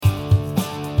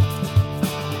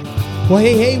Well,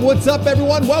 hey, what's up,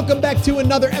 everyone? Welcome back to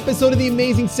another episode of the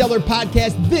Amazing Seller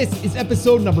Podcast. This is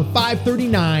episode number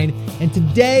 539, and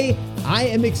today I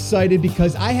am excited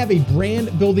because I have a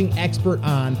brand building expert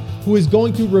on who is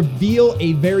going to reveal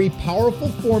a very powerful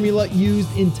formula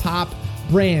used in top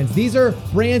brands. These are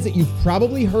brands that you've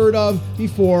probably heard of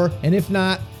before, and if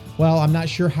not, well, I'm not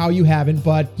sure how you haven't,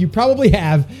 but you probably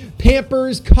have.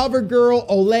 Pampers, CoverGirl,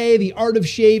 Olay, The Art of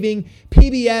Shaving,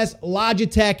 PBS,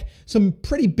 Logitech, some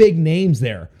pretty big names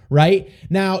there, right?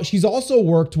 Now, she's also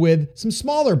worked with some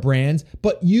smaller brands,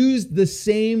 but used the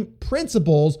same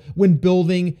principles when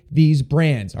building these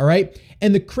brands, all right?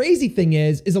 And the crazy thing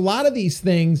is a lot of these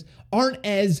things aren't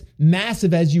as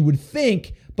massive as you would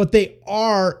think, but they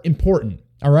are important.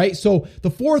 All right. So the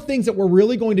four things that we're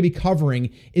really going to be covering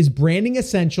is branding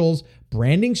essentials,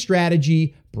 branding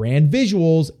strategy, brand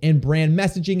visuals, and brand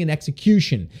messaging and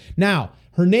execution. Now,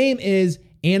 her name is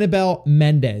Annabelle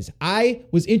Mendez. I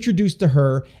was introduced to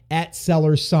her at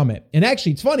Seller Summit. And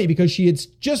actually, it's funny because she had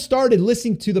just started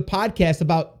listening to the podcast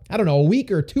about, a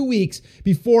week or 2 weeks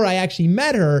before I actually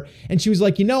met her. And she was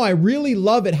like, I really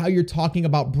love it how you're talking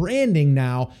about branding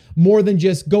now more than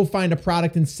just go find a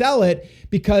product and sell it,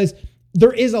 because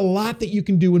there is a lot that you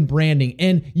can do in branding,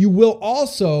 and you will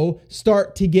also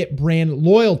start to get brand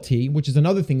loyalty, which is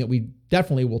another thing that we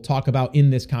definitely will talk about in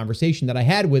this conversation that I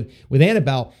had with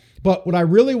Annabelle. But what I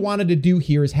really wanted to do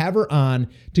here is have her on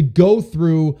to go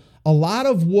through a lot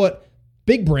of what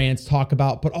big brands talk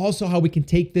about, but also how we can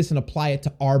take this and apply it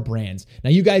to our brands.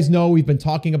 Now, you guys know we've been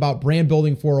talking about brand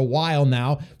building for a while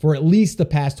now, for at least the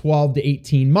past 12 to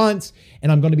 18 months,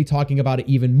 and I'm going to be talking about it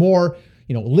even more.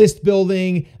 List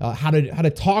building, how to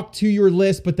talk to your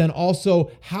list, but then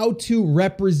also how to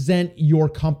represent your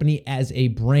company as a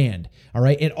brand. All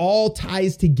right. It all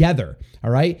ties together.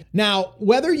 All right. Now,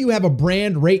 whether you have a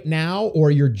brand right now or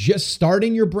you're just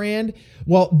starting your brand,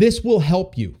 well, this will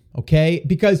help you. Okay.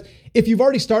 Because if you've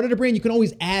already started a brand, you can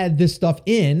always add this stuff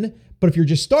in. But if you're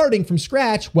just starting from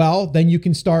scratch, well, then you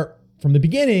can start from the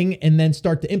beginning and then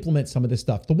start to implement some of this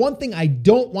stuff. The one thing I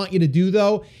don't want you to do,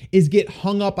 though, is get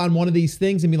hung up on one of these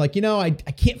things and be like, I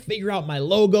can't figure out my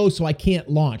logo, so I can't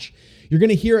launch. You're going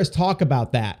to hear us talk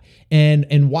about that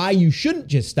and why you shouldn't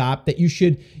just stop, that you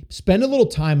should spend a little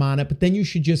time on it, but then you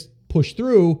should just push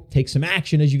through, take some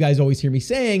action, as you guys always hear me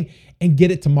saying, and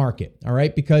get it to market. All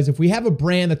right. Because if we have a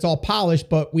brand that's all polished,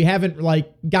 but we haven't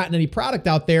gotten any product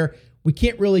out there, we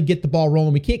can't really get the ball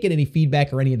rolling. We can't get any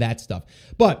feedback or any of that stuff.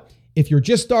 But if you're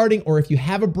just starting, or if you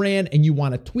have a brand and you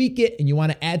want to tweak it and you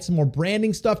want to add some more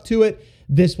branding stuff to it,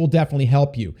 this will definitely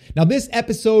help you. Now, this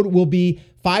episode will be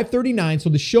 539. So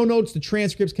the show notes, the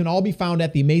transcripts can all be found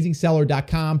at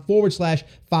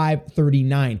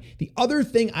theamazingseller.com/539. The other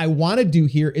thing I want to do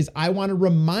here is I want to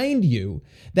remind you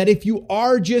that if you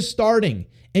are just starting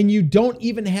and you don't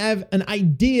even have an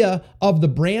idea of the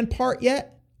brand part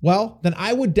yet, well, then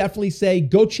I would definitely say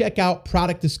go check out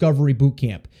Product Discovery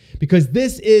Bootcamp, because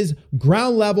this is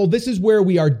ground level. This is where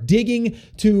we are digging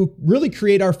to really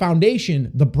create our foundation,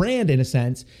 the brand in a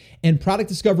sense. And Product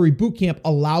Discovery Bootcamp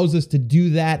allows us to do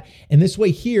that. And this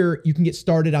way here, you can get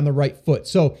started on the right foot.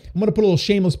 So I'm going to put a little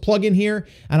shameless plug in here,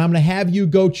 and I'm going to have you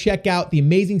go check out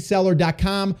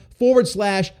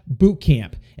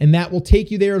theamazingseller.com/bootcamp. And that will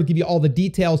take you there. It'll give you all the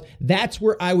details. That's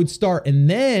where I would start. And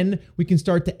then we can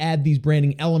start to add these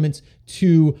branding elements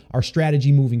to our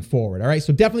strategy moving forward. All right.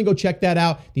 So definitely go check that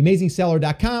out.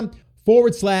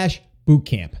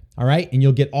 theamazingseller.com/bootcamp. All right. And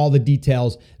you'll get all the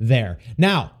details there.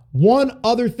 Now, one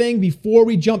other thing before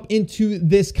we jump into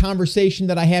this conversation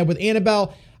that I had with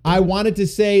Annabelle, I wanted to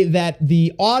say that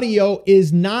the audio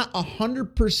is not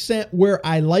 100% where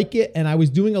I like it, and I was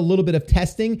doing a little bit of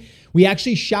testing. We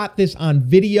actually shot this on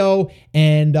video,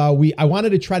 and I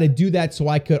wanted to try to do that so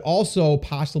I could also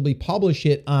possibly publish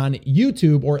it on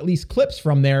YouTube, or at least clips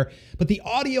from there, but the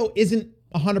audio isn't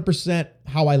 100%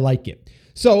 how I like it.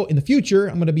 So in the future,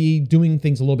 I'm going to be doing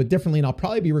things a little bit differently, and I'll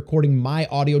probably be recording my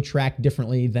audio track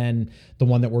differently than the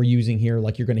one that we're using here,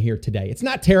 like you're going to hear today. It's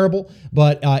not terrible,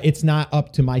 but it's not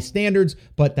up to my standards,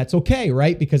 but that's okay,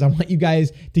 right? Because I want you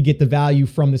guys to get the value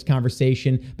from this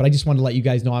conversation, but I just want to let you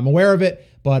guys know I'm aware of it,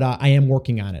 but I am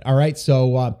working on it. All right.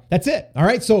 So that's it. All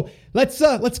right. So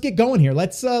let's get going here.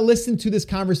 Let's listen to this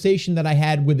conversation that I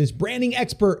had with this branding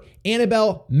expert,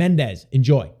 Annabelle Mendez.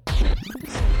 Enjoy.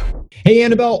 Hey,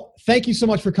 Annabelle, thank you so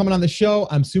much for coming on the show.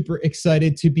 I'm super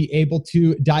excited to be able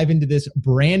to dive into this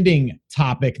branding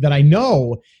topic that I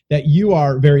know that you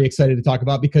are very excited to talk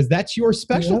about, because that's your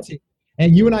specialty. Yep.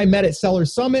 And you and I met at Seller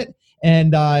Summit,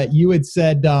 and you had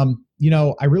said, I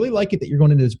really like it that you're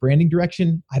going into this branding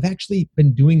direction. I've actually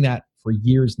been doing that for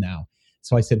years now.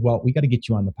 So I said, well, we got to get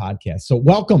you on the podcast. So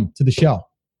welcome to the show.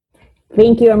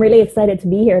 Thank you. I'm really excited to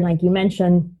be here. Like you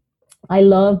mentioned, I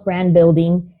love brand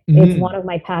building. It's one of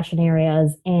my passion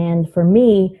areas. And for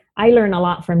me, I learn a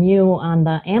lot from you on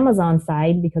the Amazon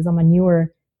side because I'm a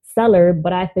newer seller,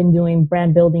 but I've been doing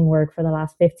brand building work for the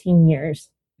last 15 years.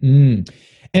 And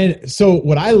so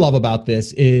what I love about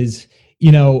this is,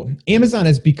 Amazon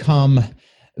has become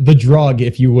the drug,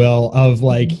 if you will, of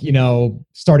like,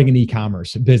 starting an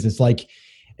e-commerce business. Like,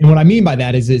 and what I mean by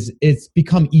that is it's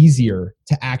become easier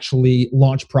to actually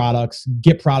launch products,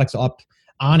 get products up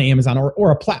on Amazon or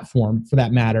a platform for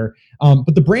that matter.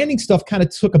 But the branding stuff kind of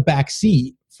took a back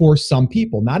seat for some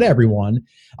people, not everyone.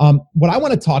 What I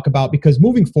want to talk about, because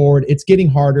moving forward, it's getting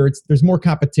harder. There's more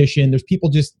competition. There's people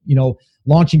just,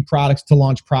 launching products to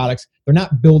launch products. They're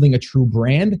not building a true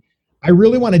brand. I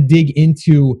really want to dig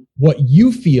into what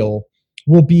you feel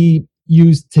will be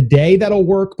used today that'll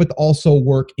work, but also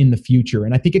work in the future.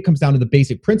 And I think it comes down to the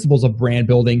basic principles of brand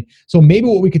building. So maybe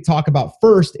what we could talk about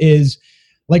first is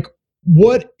like,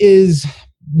 what is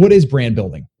brand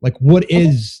building? Like, what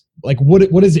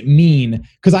does it mean?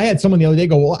 Because I had someone the other day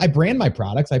go, well, I brand my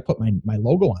products. I put my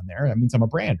logo on there. That means I'm a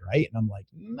brand, right? And I'm like,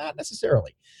 not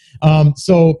necessarily.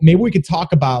 So maybe we could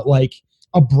talk about like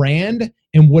a brand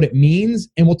and what it means.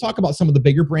 And we'll talk about some of the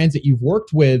bigger brands that you've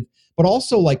worked with, but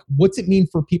also like, what's it mean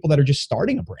for people that are just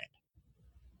starting a brand?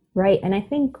 Right. And I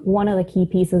think one of the key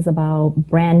pieces about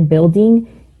brand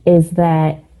building is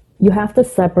that you have to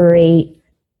separate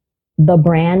the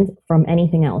brand from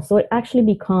anything else. So it actually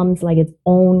becomes like its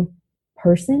own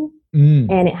person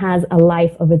and it has a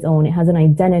life of its own. It has an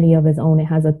identity of its own. It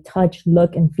has a touch,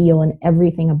 look, and feel and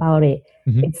everything about it.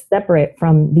 It's separate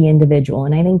from the individual.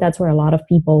 And I think that's where a lot of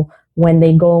people, when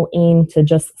they go into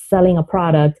just selling a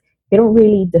product, they don't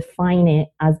really define it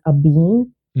as a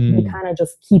being. They kind of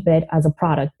just keep it as a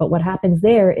product. But what happens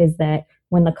there is that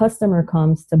when the customer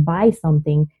comes to buy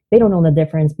something, they don't know the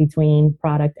difference between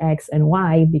product X and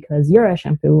Y because you're a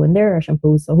shampoo and they're a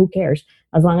shampoo. So who cares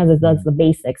as long as it does the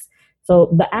basics.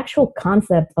 So the actual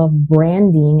concept of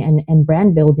branding and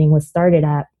brand building was started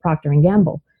at Procter &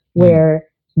 Gamble, where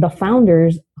the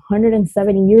founders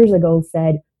 170 years ago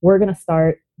said, we're going to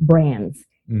start brands.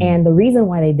 And the reason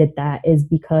why they did that is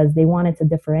because they wanted to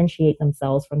differentiate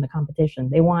themselves from the competition.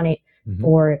 They wanted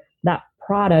for that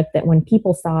product that when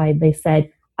people saw it, they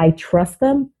said, I trust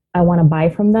them. I want to buy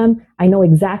from them. I know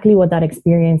exactly what that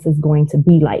experience is going to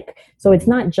be like. So it's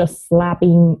not just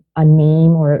slapping a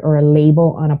name or a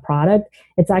label on a product.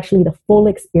 It's actually the full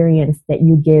experience that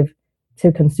you give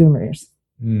to consumers.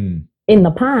 In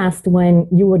the past, when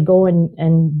you would go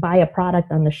and buy a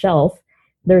product on the shelf,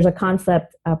 there's a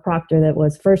concept at Procter that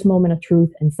was first moment of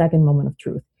truth and second moment of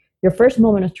truth. Your first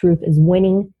moment of truth is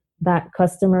winning that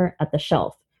customer at the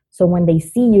shelf. So when they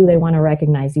see you, they want to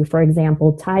recognize you. For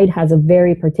example, Tide has a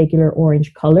very particular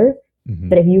orange color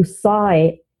that if you saw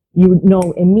it, you would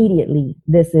know immediately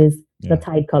this is the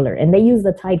Tide color. And they use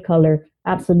the Tide color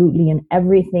absolutely in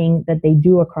everything that they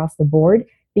do across the board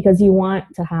because you want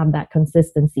to have that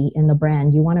consistency in the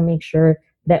brand. You want to make sure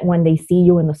that when they see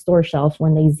you in the store shelves,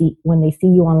 when they see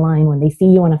you online, when they see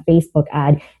you on a Facebook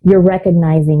ad, you're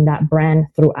recognizing that brand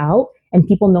throughout and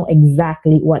people know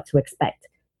exactly what to expect.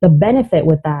 The benefit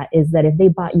with that is that if they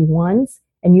bought you once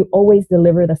and you always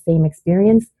deliver the same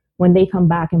experience, when they come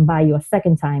back and buy you a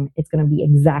second time, it's going to be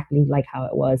exactly like how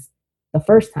it was the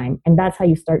first time. And that's how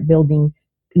you start building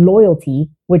loyalty,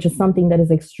 which is something that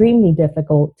is extremely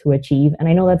difficult to achieve. And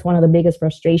I know that's one of the biggest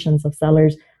frustrations of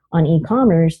sellers on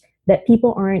e-commerce, that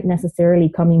people aren't necessarily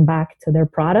coming back to their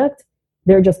product.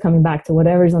 They're just coming back to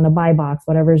whatever's on the buy box,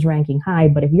 whatever's ranking high.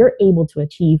 But if you're able to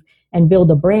achieve and build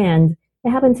a brand,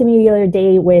 it happened to me the other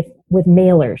day with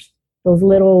mailers, those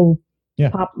little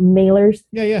pop mailers.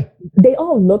 They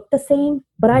all look the same,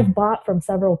 but I've bought from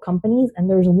several companies, and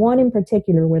there's one in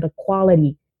particular where the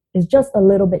quality is just a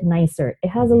little bit nicer. It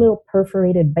has a little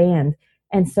perforated band.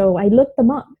 And so I looked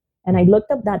them up. And I looked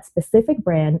up that specific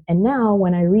brand. And now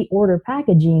when I reorder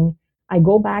packaging, I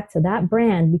go back to that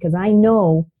brand because I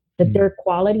know that their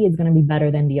quality is going to be better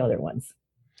than the other ones.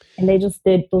 And they just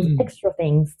did those extra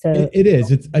things to it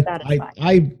is.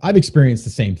 I've experienced the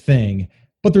same thing.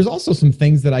 But there's also some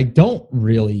things that I don't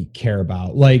really care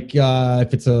about. Like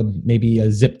if it's maybe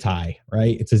a zip tie,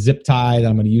 right? It's a zip tie that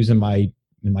I'm going to use in my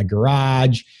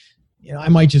garage. I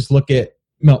might just look at.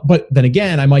 No, but then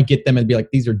again, I might get them and be like,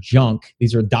 these are junk.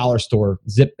 These are dollar store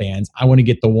zip bands. I want to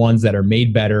get the ones that are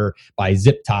made better by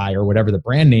Zip Tie or whatever the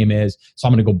brand name is. So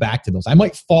I'm going to go back to those. I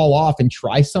might fall off and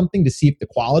try something to see if the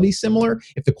quality's similar.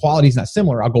 If the quality's not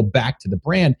similar, I'll go back to the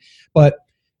brand. But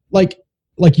like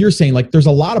like you're saying, like there's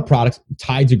a lot of products.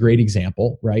 Tide's a great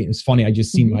example, right? It's funny. I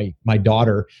just seen my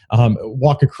daughter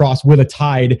walk across with a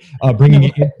Tide, bringing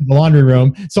it into the laundry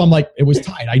room. So I'm like, it was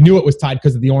Tide. I knew it was Tide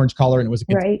because of the orange color, and it was a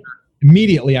container. Right.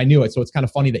 Immediately I knew it. So it's kind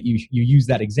of funny that you use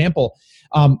that example.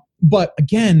 But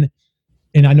again,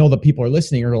 and I know that people are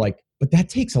listening are like, but that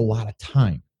takes a lot of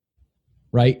time,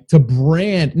 right? To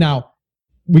brand. Now,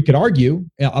 we could argue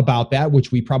about that,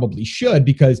 which we probably should,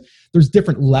 because there's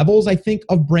different levels, I think,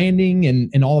 of branding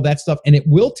and all of that stuff. And it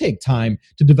will take time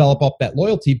to develop up that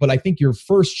loyalty. But I think your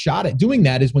first shot at doing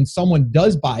that is when someone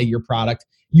does buy your product,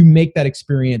 you make that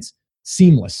experience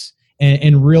seamless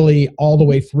and really all the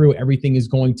way through. Everything is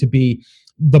going to be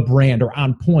the brand or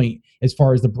on point as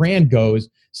far as the brand goes.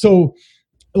 So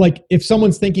like if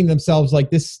someone's thinking themselves like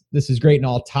this is great and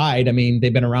all Tide, I mean,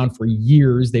 they've been around for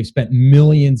years. They've spent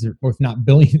millions or if not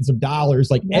billions of dollars,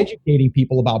 like educating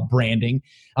people about branding.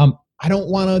 I don't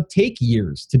want to take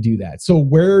years to do that. So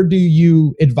where do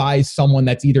you advise someone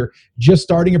that's either just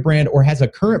starting a brand or has a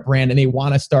current brand and they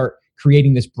want to start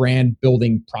creating this brand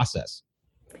building process?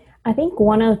 I think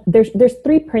there's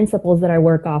three principles that I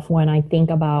work off when I think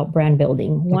about brand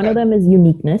building. One of them is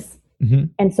uniqueness. Mm-hmm.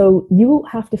 And so you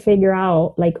have to figure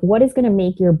out like what is going to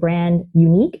make your brand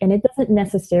unique. And it doesn't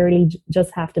necessarily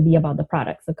just have to be about the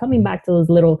product. So coming back to those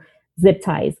little zip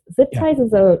ties. Zip ties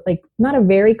is not a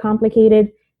very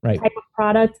complicated type of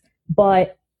product,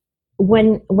 but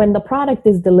when the product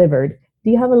is delivered, do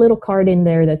you have a little card in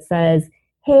there that says,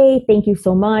 hey, thank you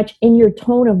so much, in your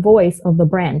tone of voice of the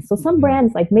brand? So some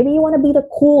brands, like maybe you want to be the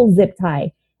cool zip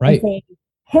tie, right? And say,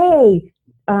 hey,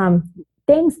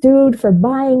 thanks, dude, for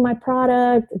buying my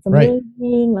product. It's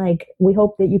amazing. Like, we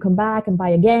hope that you come back and buy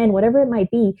again, whatever it might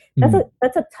be. That's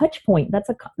a touch point. That's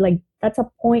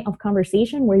a point of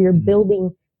conversation where you're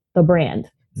building the brand.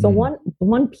 So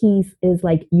one piece is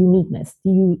like uniqueness.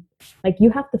 You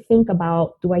have to think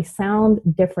about, do I sound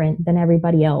different than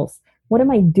everybody else? What am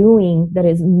I doing that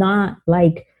is not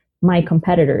like my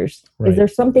competitors? Is there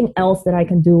something else that I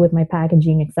can do with my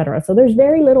packaging, et cetera? So there's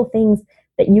very little things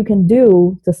that you can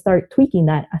do to start tweaking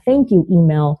that. A thank you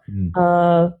email,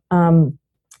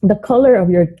 the color of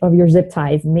your zip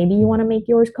ties. Maybe you want to make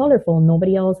yours colorful.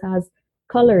 Nobody else has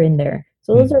color in there.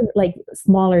 So those are like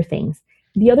smaller things.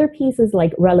 The other piece is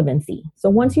like relevancy. So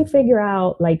once you figure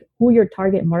out like who your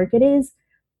target market is,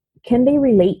 can they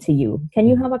relate to you? Can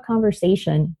you have a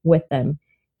conversation with them?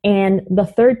 And the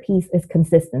third piece is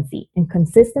consistency. And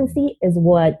consistency is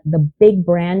what the big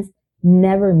brands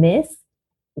never miss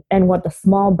and what the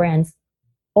small brands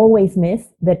always miss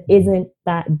that isn't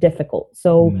that difficult.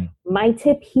 So my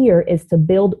tip here is to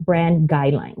build brand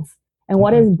guidelines. And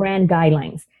what is brand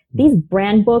guidelines? These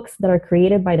brand books that are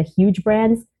created by the huge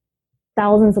brands,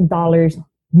 thousands of dollars,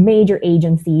 major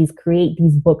agencies create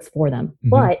these books for them.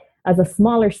 But as a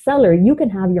smaller seller, you can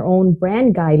have your own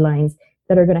brand guidelines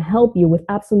that are going to help you with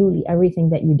absolutely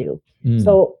everything that you do.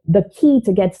 So the key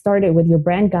to get started with your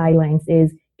brand guidelines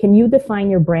is, can you define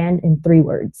your brand in 3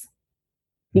 words?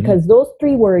 Because those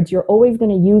 3 words, you're always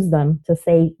going to use them to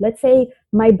say, let's say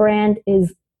my brand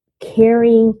is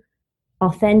caring,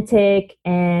 authentic,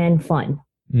 and fun.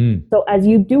 So as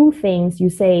you do things, you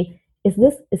say, is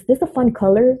this a fun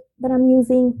color that I'm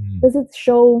using? Does it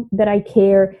show that I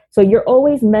care? So you're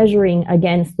always measuring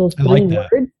against those 3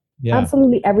 words,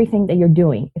 absolutely everything that you're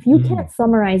doing. If you can't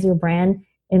summarize your brand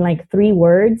in like 3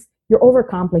 words, you're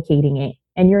overcomplicating it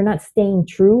and you're not staying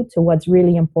true to what's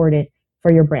really important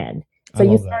for your brand. So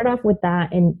you start off with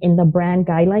that in the brand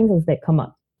guidelines as they come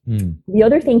up. The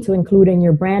other thing to include in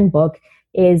your brand book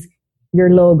is your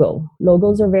logo.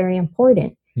 Logos are very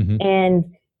important. And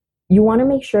you want to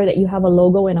make sure that you have a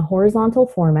logo in a horizontal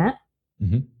format,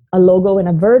 a logo in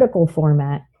a vertical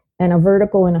format, and a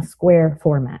vertical in a square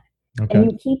format. And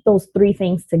you keep those 3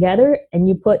 things together and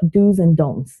you put do's and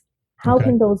don'ts. How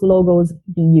can those logos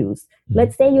be used?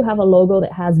 Let's say you have a logo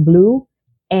that has blue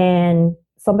and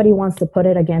somebody wants to put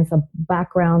it against a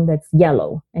background that's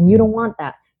yellow and you don't want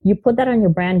that. You put that on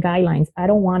your brand guidelines. I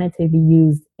don't want it to be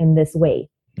used in this way.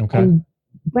 And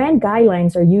brand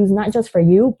guidelines are used not just for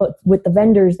you, but with the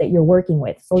vendors that you're working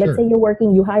with. So let's say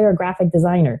you hire a graphic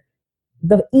designer.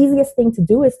 The easiest thing to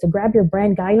do is to grab your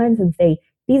brand guidelines and say,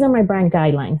 these are my brand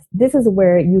guidelines. This is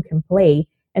where you can play,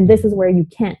 and this is where you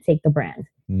can't take the brand.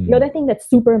 The other thing that's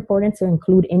super important to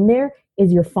include in there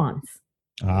is your fonts.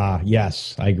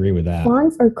 Yes, I agree with that.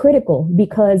 Fonts are critical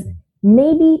because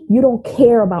maybe you don't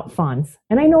care about fonts.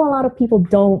 And I know a lot of people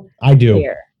don't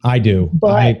care. I do.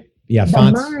 But the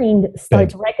fonts, mind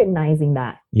starts recognizing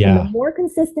that. And the more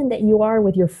consistent that you are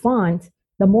with your font,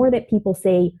 the more that people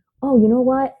say, oh, you know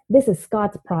what? This is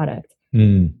Scott's product.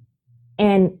 And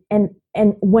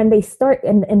and when they start,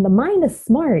 and the mind is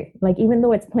smart, like even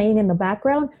though it's playing in the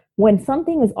background, when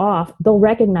something is off, they'll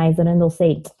recognize it and they'll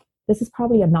say, this is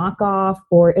probably a knockoff,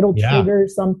 or it'll trigger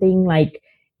something like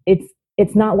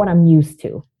it's not what I'm used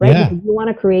to, right? Yeah. Because you want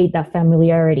to create that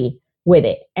familiarity with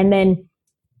it. And then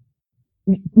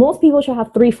most people should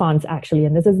have 3 fonts actually,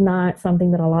 and this is not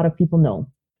something that a lot of people know.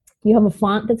 You have a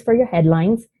font that's for your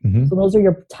headlines. Mm-hmm. So those are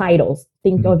your titles.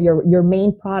 Think of your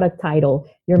main product title,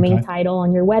 your main title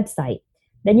on your website.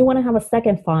 Then you want to have a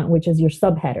second font, which is your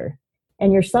subheader.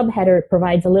 And your subheader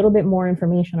provides a little bit more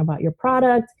information about your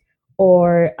product,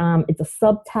 or it's a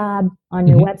sub tab on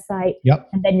your website. Yep.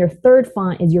 And then your third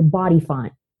font is your body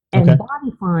font. And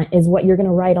body font is what you're going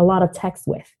to write a lot of text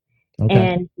with. Okay.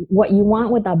 And what you want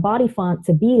with that body font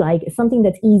to be like is something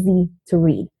that's easy to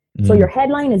read. So your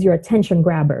headline is your attention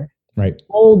grabber, right?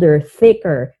 Bolder,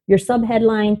 thicker. Your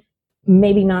subheadline,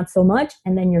 maybe not so much.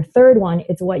 And then your third one,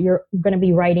 it's what you're going to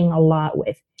be writing a lot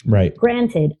with. Right.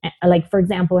 Granted, like for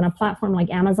example, in a platform like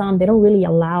Amazon, they don't really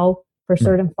allow for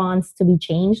certain fonts to be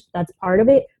changed. That's part of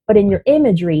it. But in your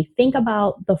imagery, think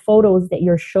about the photos that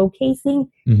you're showcasing.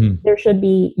 There should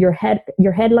be your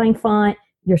headline font,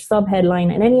 your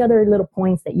subheadline, and any other little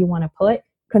points that you want to put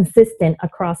consistent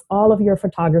across all of your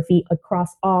photography, across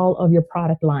all of your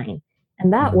product line.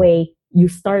 And that way you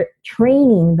start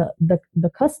training the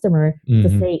customer to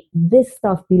say, this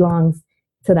stuff belongs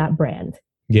to that brand.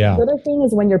 Yeah. The other thing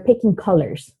is when you're picking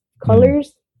colors.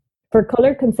 For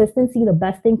color consistency, the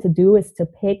best thing to do is to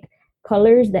pick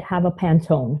colors that have a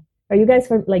Pantone. Are you guys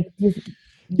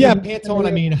Pantone,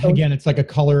 I mean, again, it's like a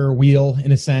color wheel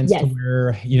in a sense to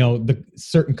where, the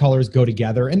certain colors go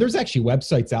together. And there's actually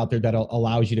websites out there that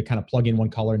allows you to kind of plug in one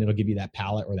color and it'll give you that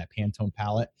palette or that Pantone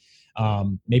palette.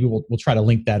 Maybe we'll try to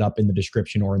link that up in the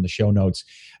description or in the show notes.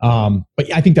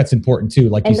 But I think that's important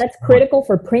too. And that's critical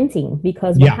for printing,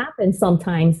 because what happens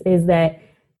sometimes is that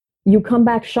you come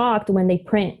back shocked when they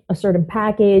print a certain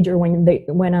package, or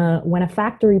when a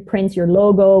factory prints your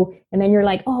logo, and then you're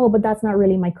like, oh, but that's not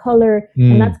really my color.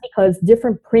 And that's because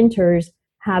different printers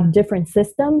have different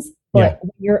systems. But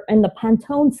when you're in the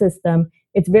Pantone system,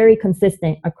 it's very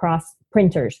consistent across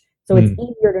printers. So it's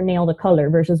easier to nail the color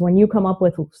versus when you come up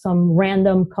with some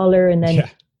random color, and then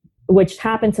which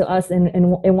happened to us in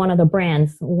one of the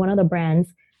brands. One of the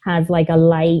brands has like a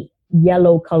light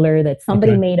yellow color that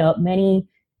somebody made up many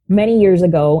years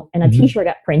ago, and a t-shirt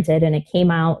got printed and it came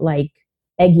out like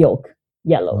egg yolk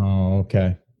yellow. Oh,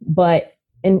 okay. But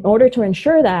in order to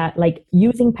ensure that, like,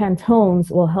 using Pantones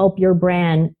will help your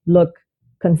brand look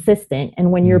consistent.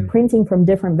 And when you're printing from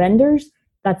different vendors,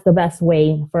 that's the best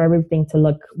way for everything to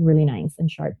look really nice and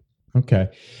sharp. Okay.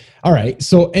 All right.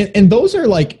 So, and those are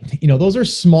like, those are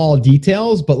small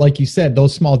details, but like you said,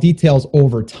 those small details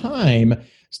over time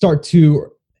start to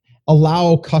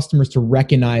allow customers to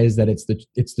recognize that it's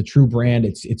the true brand.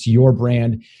 It's your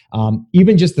brand.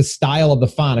 Even just the style of the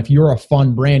font. If you're a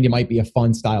fun brand, you might be a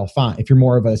fun style font. If you're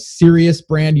more of a serious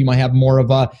brand, you might have more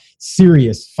of a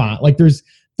serious font. Like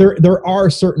there are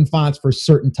certain fonts for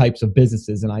certain types of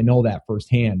businesses, and I know that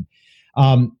firsthand.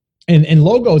 And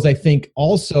logos, I think,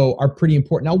 also are pretty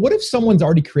important. Now, what if someone's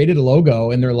already created a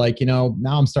logo and they're like, now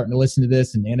I'm starting to listen to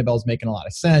this and Annabelle's making a lot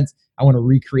of sense. I want to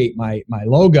recreate my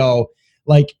logo.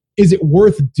 Like, is it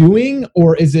worth doing,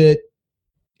 or is it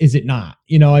not?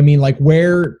 Like,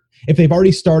 where, if they've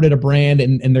already started a brand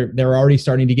and they're already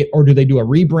starting to get, or do they do a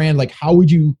rebrand? Like, how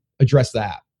would you address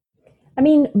that? I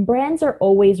mean, brands are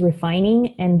always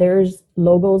refining, and there's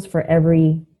logos for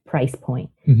every price point.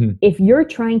 If you're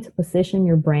trying to position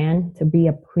your brand to be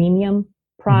a premium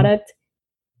product,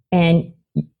 and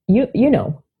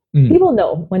people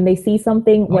know when they see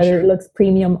something, whether it looks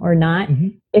premium or not.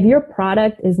 If your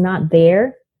product is not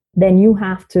there, then you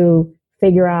have to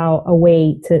figure out a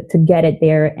way to get it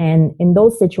there. And in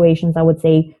those situations, I would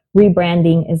say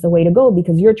rebranding is the way to go,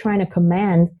 because you're trying to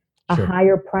command a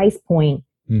higher price point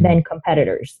than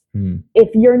competitors.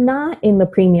 If you're not in the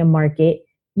premium market,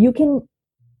 you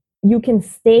can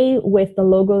stay with the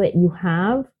logo that you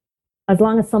have, as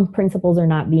long as some principles are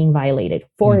not being violated.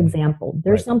 For example,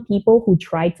 there's some people who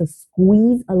try to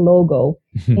squeeze a logo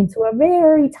into a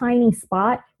very tiny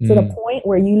spot to the point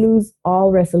where you lose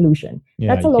all resolution.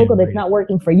 That's a logo that's not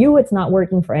working for you. It's not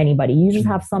working for anybody. You just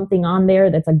have something on there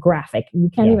that's a graphic. You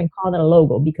can't even call that a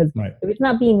logo, because if it's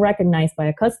not being recognized by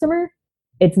a customer,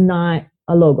 it's not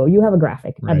a logo. You have a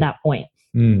graphic at that point.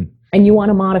 And you want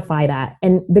to modify that.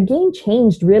 And the game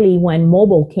changed really when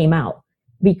mobile came out,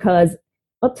 because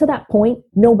up to that point,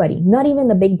 nobody, not even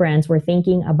the big brands, were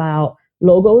thinking about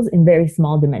logos in very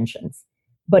small dimensions.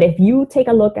 But if you take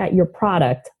a look at your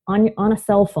product on a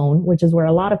cell phone, which is where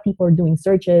a lot of people are doing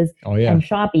searches and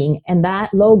shopping, and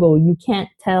that logo, you can't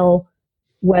tell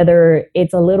whether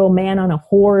it's a little man on a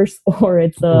horse or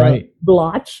it's a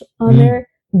blotch on there,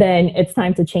 then it's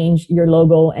time to change your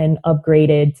logo and upgrade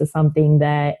it to something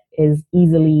that is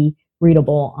easily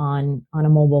readable on a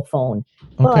mobile phone.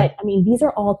 But I mean, these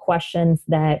are all questions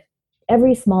that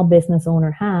every small business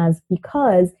owner has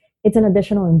because it's an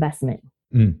additional investment.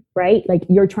 Right? Like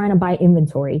you're trying to buy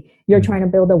inventory, you're trying to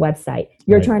build a website,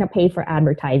 you're trying to pay for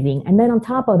advertising. And then on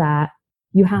top of that,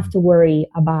 you have to worry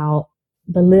about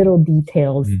the little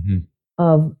details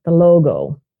of the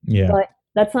logo. But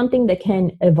that's something that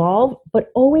can evolve,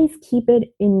 but always keep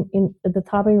it in at the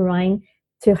top of your mind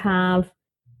to have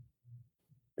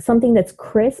something that's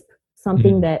crisp,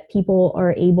 something that people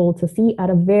are able to see at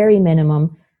a very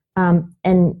minimum,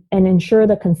 and ensure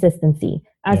the consistency.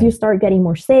 As you start getting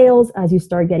more sales, as you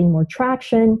start getting more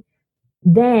traction,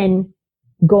 then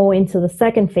go into the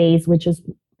second phase, which is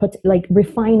like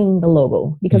refining the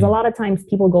logo. Because a lot of times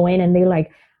people go in and they're like,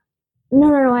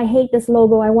 no, I hate this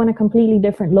logo. I want a completely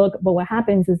different look. But what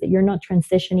happens is that you're not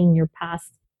transitioning your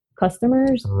past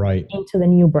customers into the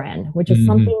new brand, which is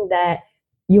something that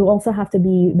you also have to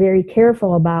be very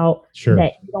careful about,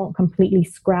 that you don't completely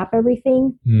scrap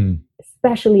everything,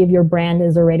 especially if your brand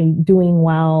is already doing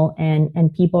well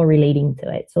and people are relating to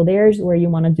it. So there's where you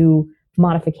want to do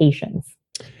modifications.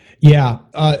 Yeah.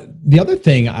 The other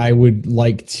thing I would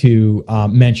like to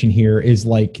mention here is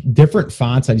like different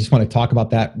fonts. I just want to talk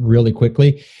about that really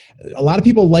quickly. A lot of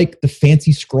people like the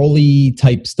fancy scrolly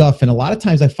type stuff. And a lot of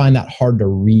times I find that hard to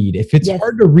read. If it's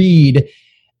hard to read,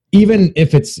 even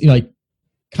if it's, you know, like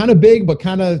kind of big, but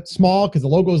kind of small, because the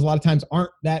logos a lot of times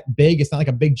aren't that big. It's not like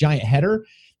a big giant header.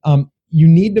 You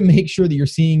need to make sure that you're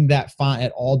seeing that font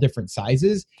at all different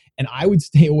sizes. And I would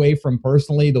stay away from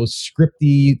personally those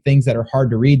scripty things that are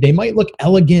hard to read. They might look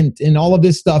elegant and all of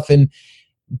this stuff.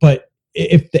 But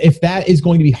if that is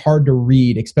going to be hard to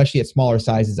read, especially at smaller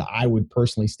sizes, I would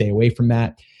personally stay away from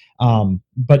that.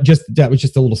 But that was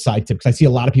just a little side tip, because I see a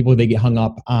lot of people, they get hung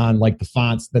up on like the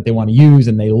fonts that they want to use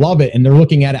and they love it. And they're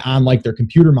looking at it on like their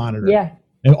computer monitor. Yeah.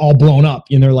 And all blown up,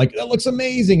 and they're like, that looks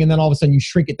amazing. And then all of a sudden you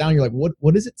shrink it down. You're like,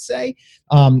 what does it say?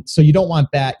 So you don't want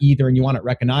that either. And you want it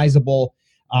recognizable,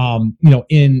 you know,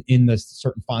 in the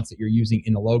certain fonts that you're using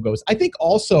in the logos. I think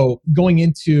also going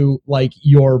into like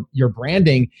your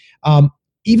branding,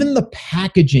 even the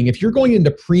packaging, if you're going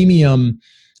into premium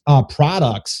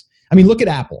products, I mean, look at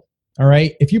Apple. All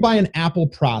right. If you buy an Apple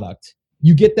product,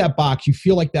 you get that box, you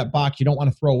feel like that box you don't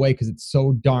want to throw away because it's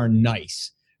so darn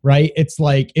nice. Right? It's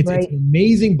like, it's an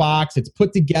amazing box. It's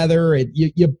put together.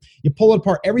 You pull it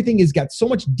apart. Everything has got so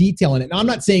much detail in it. Now, I'm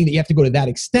not saying that you have to go to that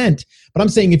extent, but I'm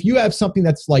saying if you have something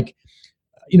that's like,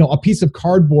 you know, a piece of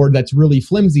cardboard that's really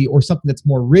flimsy or something that's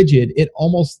more rigid, it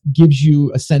almost gives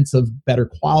you a sense of better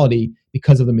quality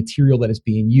because of the material that is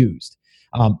being used.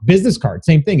 Business card,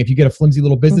 same thing. If you get a flimsy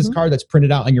little business card that's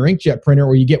printed out on your inkjet printer,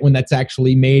 or you get one that's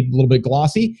actually made a little bit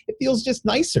glossy, it feels just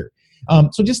nicer.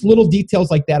 So just little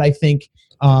details like that, I think,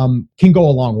 can go a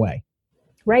long way.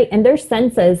 Right. And there's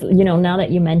senses, you know, now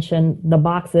that you mentioned the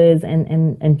boxes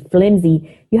and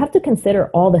flimsy, you have to consider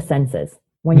all the senses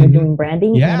when you're doing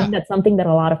branding. Yeah. I think that's something that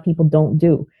a lot of people don't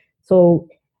do. So,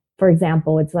 for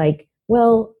example, it's like,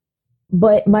 well,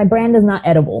 but my brand is not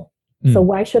edible. So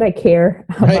why should I care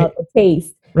about the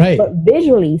taste? Right. But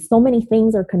visually, so many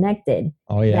things are connected.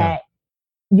 Oh, yeah. That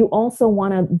you also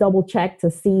want to double check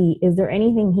to see, is there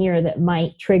anything here that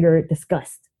might trigger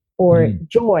disgust or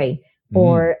joy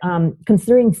or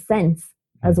considering sense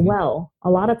as well.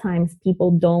 A lot of times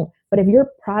people don't, but if your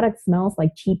product smells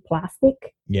like cheap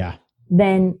plastic,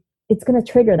 then it's going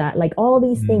to trigger that. Like all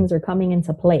these things are coming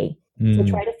into play. So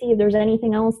try to see if there's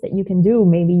anything else that you can do.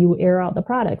 Maybe you air out the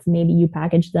products. Maybe you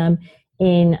package them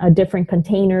in a different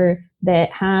container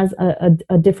that has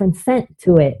a different scent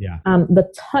to it. Yeah. The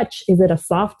touch, is it a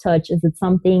soft touch? Is it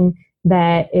something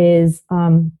that is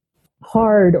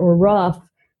hard or rough?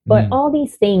 But all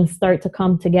these things start to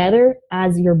come together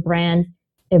as your brand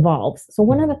evolves. So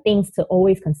one of the things to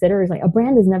always consider is like a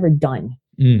brand is never done.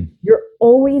 You're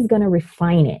always going to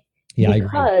refine it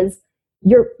because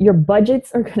your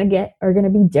budgets are going to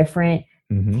be different.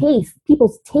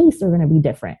 People's tastes are going to be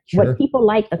different. Sure. What people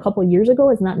liked a couple of years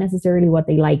ago is not necessarily what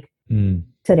they like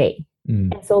today.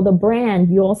 And so the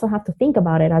brand, you also have to think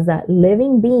about it as that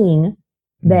living being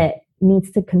that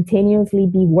needs to continuously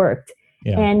be worked.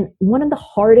 Yeah. And one of the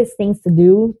hardest things to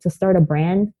do to start a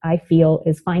brand, I feel,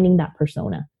 is finding that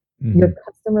persona, your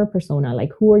customer persona.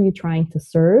 Like, who are you trying to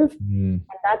serve? And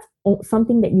that's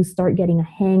something that you start getting a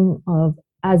hang of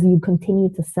as you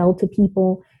continue to sell to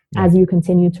people, as you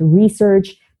continue to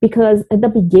research, because at the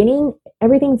beginning,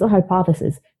 everything's a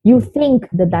hypothesis. You think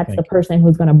that that's the person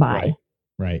who's going to buy.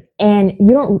 Right. And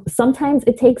you don't, sometimes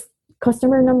it takes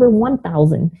customer number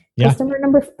 1,000, customer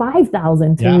number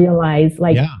 5,000 to realize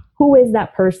who is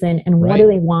that person and what do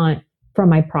they want from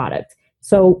my product.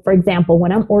 So for example,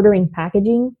 when I'm ordering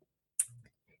packaging,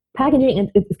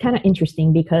 it's kind of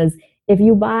interesting because if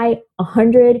you buy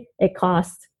 100, it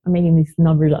costs, I'm making these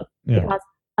numbers up, it costs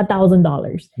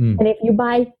 $1,000. And if you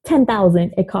buy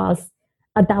 10,000, it costs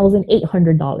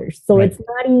 $1,800. So it's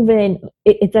not even,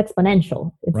 it's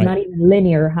exponential. It's not even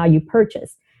linear how you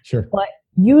purchase. Sure. But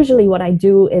usually what I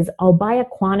do is I'll buy a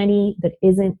quantity that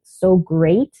isn't so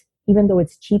great, even though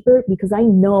it's cheaper, because I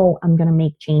know I'm going to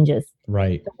make changes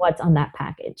to what's on that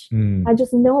package. I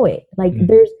just know it. Like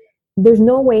there's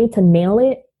no way to nail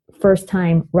it first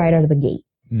time right out of the gate.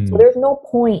 So there's no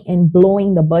point in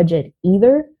blowing the budget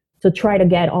either to try to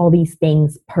get all these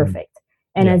things perfect.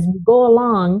 And as you go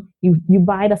along, you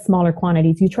buy the smaller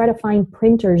quantities, you try to find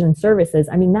printers and services.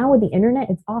 I mean, now with the internet,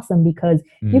 it's awesome because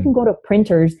you can go to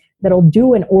printers that'll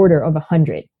do an order of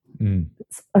 100.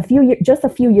 Just a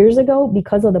few years ago,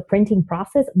 because of the printing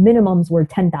process, minimums were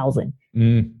 10,000,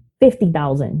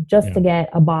 50,000 just to get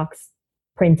a box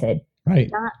printed.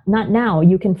 Right. Not now.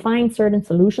 You can find certain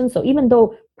solutions. So even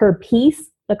though per piece,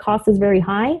 the cost is very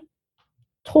high,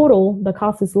 total, the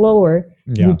cost is lower.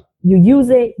 You use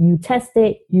it, you test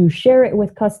it, you share it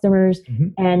with customers,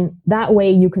 and that way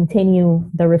you continue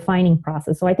the refining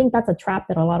process. So I think that's a trap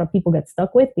that a lot of people get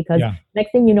stuck with because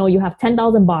next thing you know, you have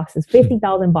 10,000 boxes,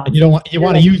 50,000 boxes. You want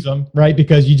to use them, right?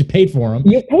 Because you just paid for them.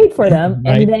 You paid for them,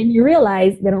 and then you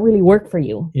realize they don't really work for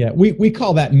you. Yeah, we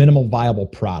call that minimal viable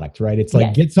product, right? It's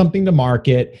like get something to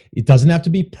market. It doesn't have to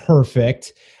be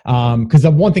perfect. Because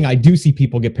the one thing I do see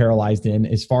people get paralyzed in,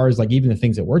 as far as like even the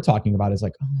things that we're talking about, is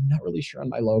like, oh, I'm not really sure on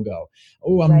my logo.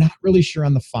 Oh, I'm not really sure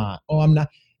on the font. Oh, I'm not.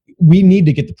 We need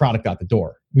to get the product out the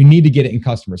door. We need to get it in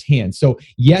customers' hands. So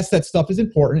yes, that stuff is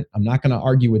important. I'm not going to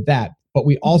argue with that. But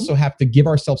we also have to give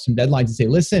ourselves some deadlines and say,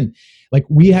 listen, like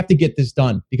we have to get this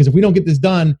done, because if we don't get this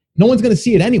done, no one's going to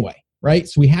see it anyway, right?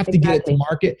 So we have to get it to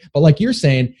market. But like you're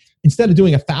saying, instead of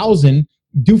doing 1,000,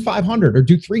 do 500 or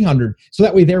do 300. So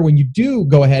that way there, when you do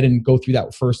go ahead and go through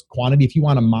that first quantity, if you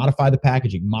want to modify the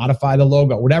packaging, modify the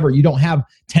logo, whatever, you don't have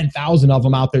 10,000 of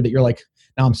them out there that you're like,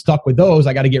 now I'm stuck with those.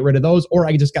 I got to get rid of those, or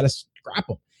I just got to scrap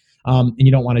them. And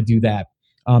you don't want to do that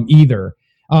either.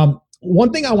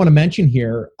 One thing I want to mention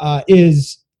here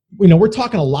is, we're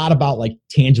talking a lot about like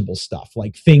tangible stuff,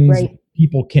 like things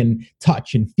people can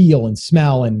touch and feel and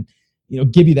smell and,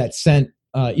 give you that scent,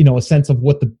 a sense of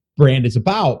what the brand is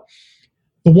about.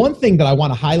 The one thing that I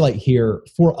want to highlight here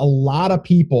for a lot of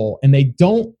people, and they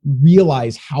don't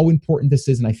realize how important this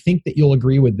is, and I think that you'll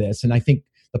agree with this, and I think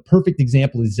the perfect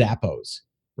example is Zappos,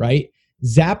 right?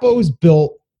 Zappos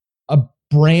built a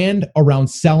brand around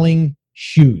selling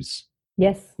shoes.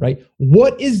 Yes. Right?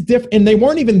 What is different? And they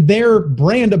weren't even their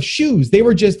brand of shoes. They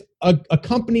were just a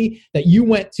company that you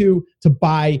went to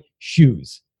buy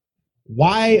shoes.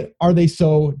 Why are they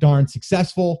so darn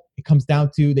successful? It comes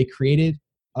down to they created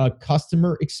a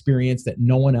customer experience that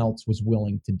no one else was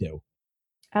willing to do.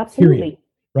 Absolutely. Period.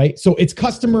 Right? So it's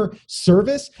customer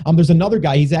service. There's another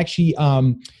guy. He's actually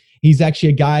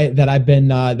a guy that I've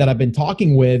been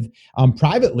talking with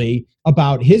privately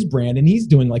about his brand, and he's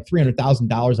doing like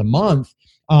 $300,000 a month.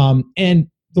 And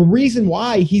the reason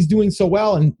why he's doing so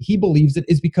well, and he believes it,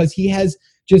 is because he has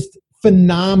just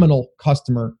phenomenal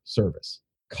customer service,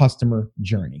 customer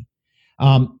journey.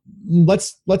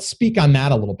 Let's speak on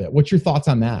that a little bit. What's your thoughts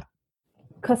on that?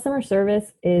 Customer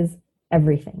service is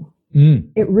everything.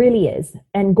 It really is.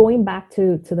 And going back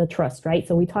to the trust, right?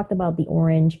 So we talked about the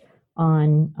orange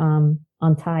on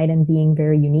Tide and being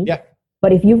very unique. Yeah.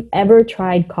 But if you've ever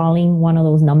tried calling one of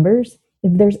those numbers,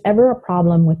 if there's ever a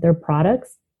problem with their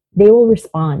products, they will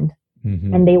respond,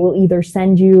 and they will either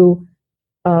send you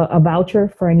a voucher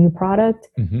for a new product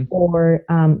or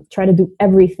try to do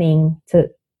everything to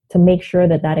make sure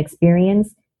that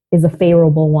experience is a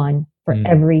favorable one for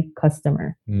every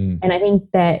customer. And I think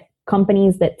that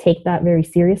companies that take that very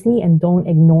seriously and don't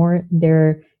ignore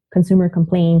their consumer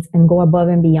complaints and go above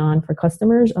and beyond for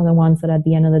customers are the ones that at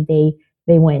the end of the day,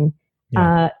 they win.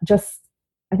 Yeah.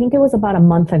 I think it was about a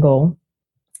month ago,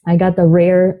 I got the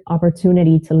rare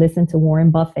opportunity to listen to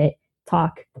Warren Buffett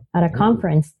talk at a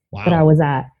conference that I was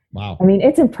at. Wow. I mean,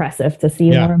 it's impressive to see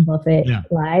Warren Buffett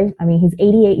live. I mean, he's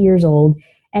 88 years old,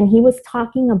 and he was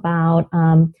talking about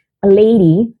a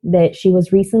lady that she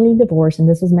was recently divorced, and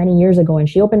this was many years ago, and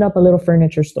she opened up a little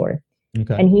furniture store.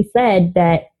 Okay. And he said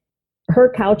that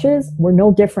her couches were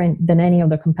no different than any of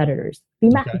the competitors.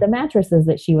 The mattresses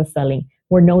that she was selling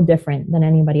were no different than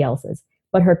anybody else's.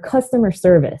 But her customer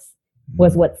service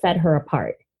was what set her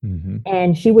apart. Mm-hmm.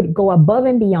 And she would go above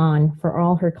and beyond for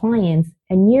all her clients.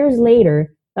 And years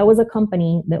later, that was a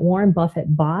company that Warren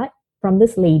Buffett bought from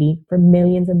this lady for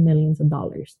millions and millions of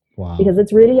dollars. Wow. Because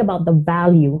it's really about the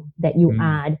value that you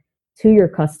add to your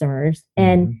customers.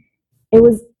 And it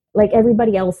was like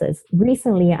everybody else's.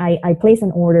 Recently, I placed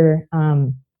an order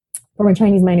from a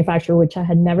Chinese manufacturer, which I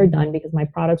had never done because my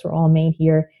products were all made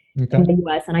here in the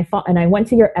US. And I went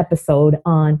to your episode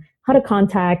on how to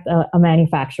contact a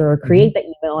manufacturer, create the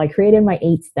email. I created my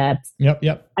 8 steps.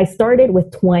 Yep. I started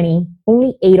with 20.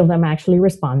 Only 8 of them actually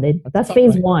responded. That's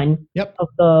phase 1 of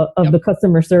the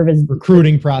customer service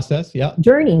recruiting process.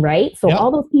 Journey, right? So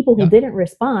all those people who didn't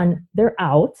respond, they're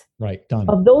out. Right. Done.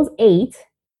 Of those 8,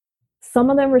 some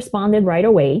of them responded right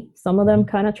away. Some of them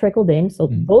kind of trickled in. So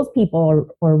those people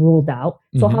are ruled out.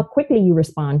 So how quickly you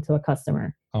respond to a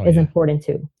customer is important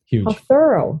too. Huge. How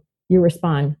thorough you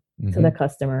respond to the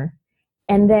customer.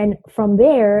 And then from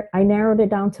there, I narrowed it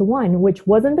down to 1, which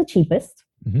wasn't the cheapest.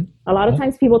 A lot of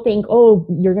times people think, oh,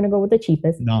 you're going to go with the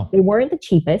cheapest. No. They weren't the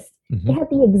cheapest. They had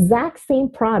the exact same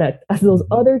product as those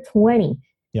other 20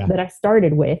 that I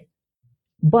started with,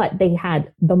 but they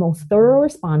had the most thorough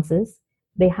responses.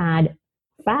 They had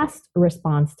fast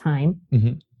response time.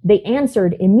 They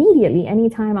answered immediately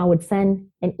anytime I would send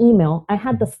an email. I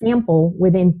had the sample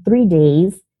within 3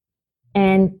 days,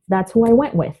 and that's who I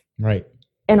went with. Right.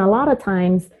 And a lot of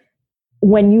times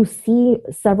when you see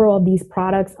several of these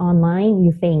products online,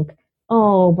 you think,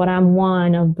 oh, but I'm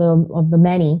one of the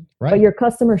many. Right. But your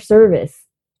customer service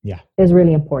is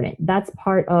really important. That's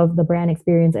part of the brand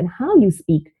experience, and how you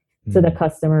speak to the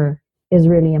customer is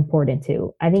really important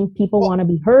too. I think people want to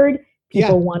be heard.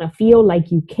 People want to feel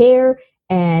like you care,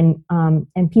 and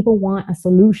people want a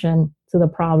solution to the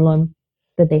problem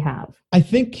that they have. I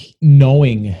think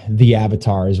knowing the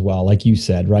avatar as well, like you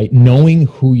said, right? Knowing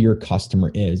who your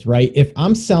customer is, right? If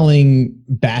I'm selling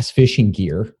bass fishing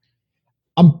gear,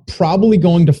 I'm probably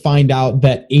going to find out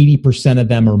that 80% of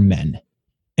them are men.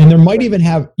 And you might even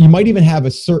have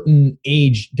a certain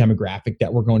age demographic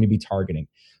that we're going to be targeting.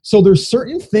 So there's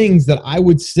certain things that I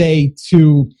would say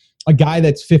to a guy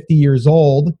that's 50 years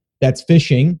old that's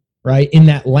fishing, right, in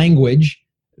that language,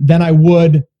 than I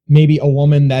would maybe a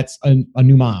woman that's a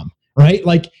new mom, right?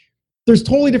 Like there's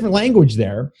totally different language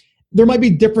there. There might be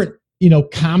different,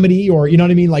 comedy, or, you know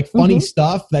what I mean? Like funny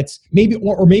stuff that's maybe,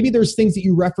 or maybe there's things that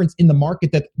you reference in the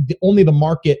market that only the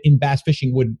market in bass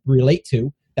fishing would relate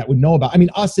to, that would know about. I mean,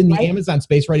 us in the Amazon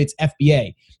space, right? It's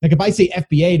FBA. Like if I say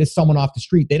FBA to someone off the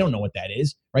street, they don't know what that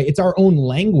is, right? It's our own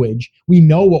language. We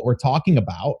know what we're talking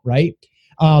about, right?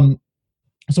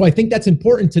 So I think that's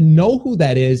important to know who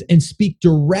that is and speak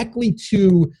directly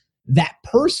to that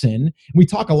person. We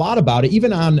talk a lot about it,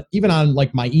 even on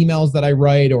like my emails that I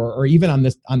write, or even on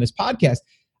this podcast.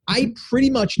 I pretty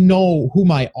much know who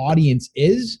my audience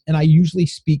is, and I usually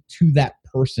speak to that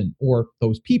person or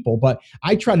those people. But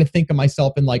I try to think of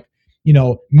myself in like,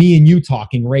 me and you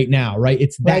talking right now, right?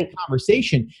 It's that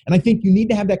conversation. And I think you need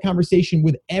to have that conversation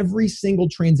with every single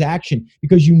transaction,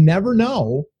 because you never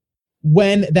know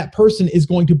when that person is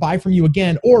going to buy from you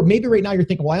again. Or maybe right now you're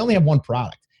thinking, well, I only have one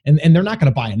product, and they're not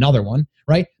going to buy another one,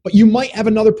 right? But you might have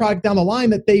another product down the line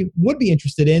that they would be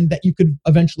interested in that you could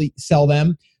eventually sell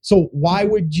them. So why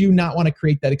would you not want to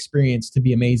create that experience to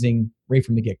be amazing right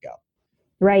from the get-go?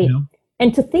 Right.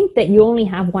 And to think that you only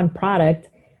have one product,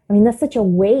 I mean, that's such a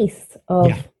waste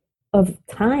of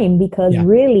time, because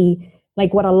really,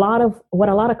 like what a lot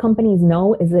of companies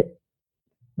know is that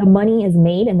the money is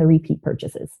made in the repeat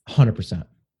purchases. 100%.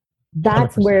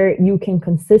 That's 100%. Where you can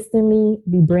consistently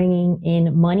be bringing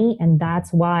in money. And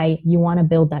that's why you want to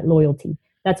build that loyalty.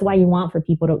 That's why you want for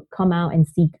people to come out and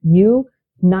seek you,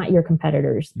 not your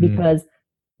competitors. Because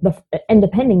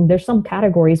there's some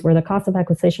categories where the cost of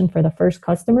acquisition for the first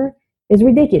customer is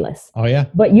ridiculous. Oh yeah.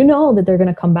 But you know that they're going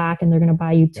to come back and they're going to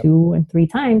buy you 2 and 3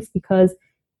 times, because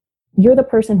you're the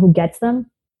person who gets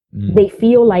them. They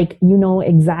feel like you know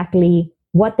exactly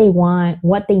what they want,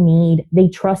 what they need. They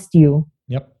trust you.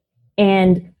 Yep.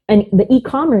 And the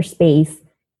e-commerce space,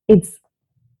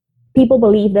 people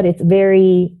believe that it's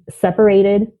very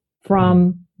separated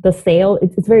from the sale.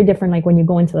 It's very different. Like when you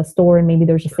go into a store and maybe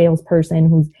there's a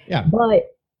salesperson but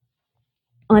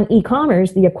on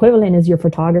e-commerce, the equivalent is your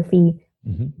photography,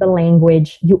 the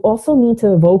language. You also need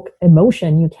to evoke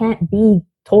emotion. You can't be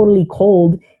totally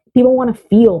cold. People want to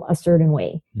feel a certain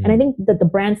way. And I think that the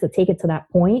brands that take it to that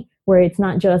point where it's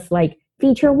not just like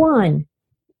feature 1,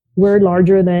 we're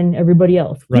larger than everybody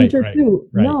else. Feature 2.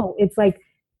 Right. No, it's like,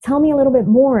 tell me a little bit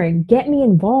more, get me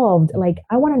involved. Like,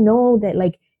 I want to know that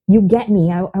like you get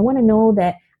me. I want to know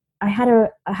that I had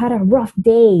a rough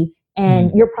day,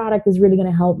 and your product is really going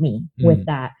to help me with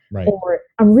that. Right. Or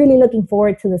I'm really looking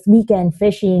forward to this weekend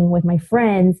fishing with my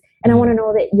friends, and I want to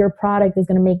know that your product is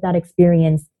going to make that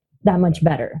experience that much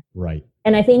better. Right.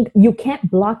 And I think you can't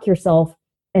block yourself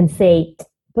and say,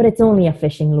 but it's only a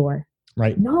fishing lure.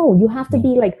 Right. No, you have to be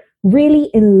like really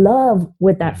in love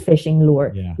with that fishing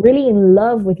lure, really in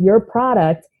love with your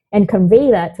product, and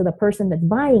convey that to the person that's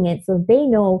buying it, so they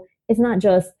know it's not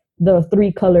just the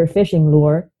 3-color fishing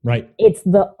lure. Right. It's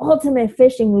the ultimate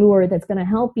fishing lure that's going to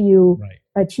help you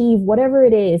achieve whatever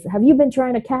it is. Have you been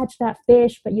trying to catch that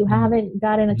fish, but you haven't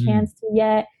gotten a chance to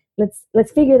yet?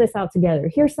 Let's figure this out together.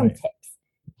 Here's some tips.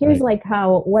 Here's like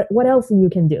what else you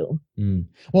can do.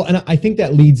 Well, and I think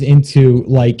that leads into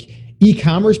like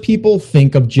e-commerce people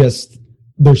think of just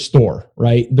their store,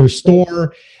 right? Their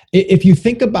store. If you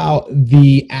think about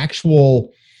the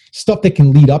actual stuff that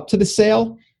can lead up to the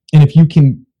sale, and if you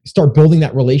can start building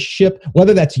that relationship,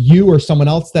 whether that's you or someone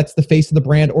else that's the face of the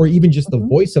brand, or even just the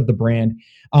voice of the brand,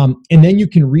 and then you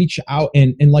can reach out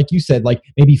and like you said, like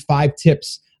maybe 5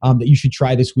 tips that you should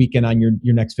try this weekend on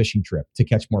your next fishing trip to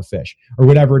catch more fish, or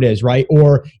whatever it is, right?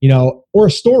 Or, or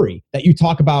a story that you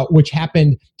talk about, which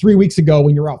happened 3 weeks ago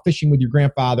when you were out fishing with your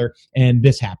grandfather and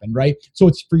this happened, right? So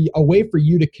it's a way for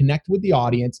you to connect with the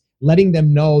audience, letting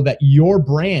them know that your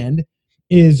brand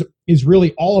is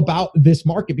really all about this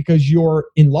market because you're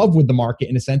in love with the market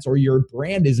in a sense, or your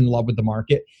brand is in love with the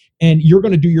market, and you're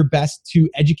going to do your best to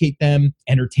educate them,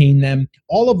 entertain them,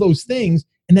 all of those things.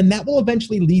 And then that will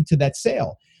eventually lead to that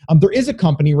sale. There is a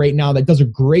company right now that does a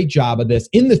great job of this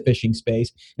in the fishing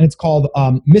space, and it's called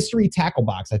Mystery Tackle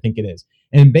Box, I think it is.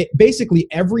 And basically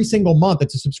every single month,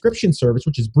 it's a subscription service,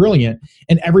 which is brilliant.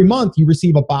 And every month you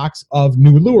receive a box of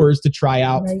new lures to try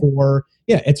out for,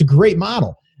 it's a great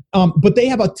model. But they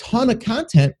have a ton of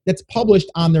content that's published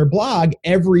on their blog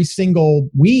every single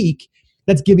week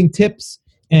that's giving tips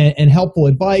and helpful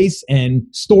advice and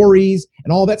stories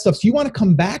and all that stuff. So you want to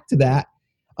come back to that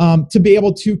to be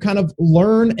able to kind of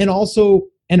learn and also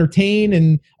entertain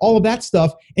and all of that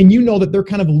stuff. And you know that they're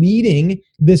kind of leading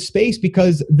this space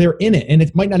because they're in it. And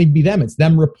it might not even be them. It's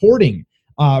them reporting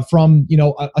from,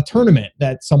 a tournament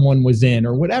that someone was in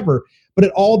or whatever. But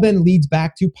it all then leads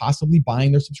back to possibly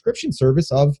buying their subscription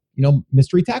service of,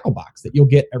 Mystery Tackle Box that you'll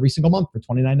get every single month for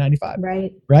 $29.95.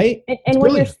 Right. Right. And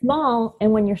when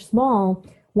you're small,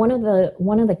 one of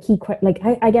the key questions,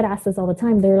 like I get asked this all the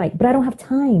time. They're like, but I don't have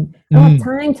time. I don't have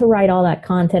time to write all that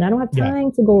content. I don't have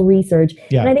time to go research.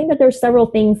 And I think that there's several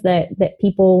things that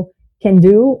people can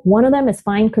do. One of them is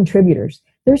find contributors.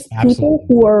 There's people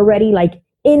who are already like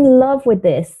in love with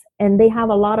this, and they have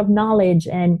a lot of knowledge,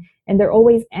 and they're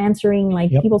always answering like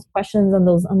people's questions on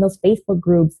those Facebook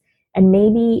groups. And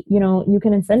maybe, you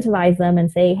can incentivize them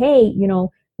and say, hey,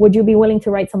 would you be willing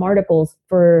to write some articles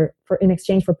for in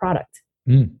exchange for product?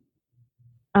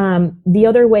 The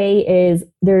other way is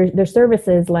there's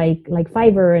services like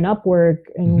Fiverr and Upwork,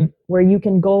 and where you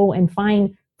can go and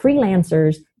find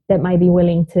freelancers that might be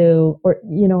willing to, or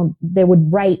they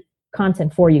would write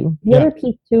content for you. The other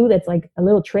piece too that's like a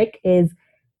little trick is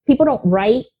people don't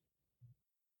write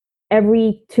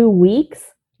every 2 weeks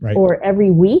or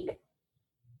every week.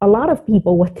 A lot of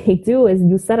people, what they do is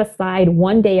you set aside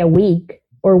 1 day a week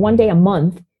or 1 day a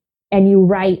month, and you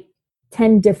write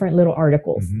 10 different little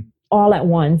articles all at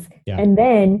once. And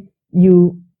then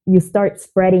you start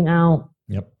spreading out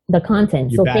the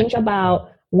content. So think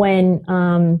about when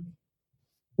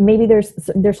maybe there's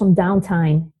some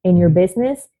downtime in your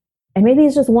business, and maybe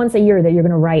it's just once a year that you're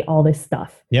going to write all this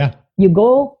stuff. You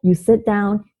go, you sit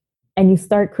down, and you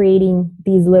start creating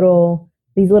these little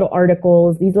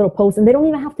articles, these little posts, and they don't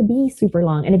even have to be super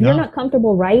long. And if you're not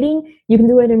comfortable writing, you can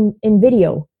do it in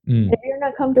video. If you're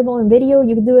not comfortable in video,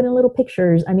 you can do it in little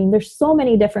pictures. I mean, there's so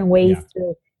many different ways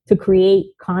to create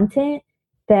content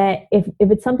that if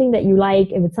it's something that you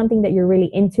like, if it's something that you're really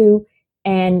into,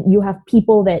 and you have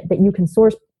people that you can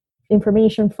source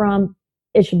information from,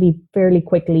 it should be fairly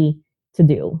quickly to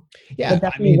do. Yeah, but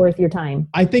definitely worth your time.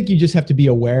 I think you just have to be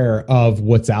aware of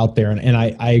what's out there. And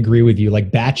I agree with you.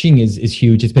 Like batching is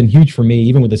huge. It's been huge for me,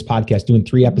 even with this podcast, doing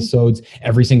 3 episodes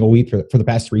every single week for the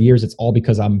past 3 years. It's all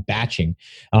because I'm batching.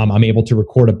 I'm able to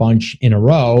record a bunch in a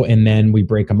row, and then we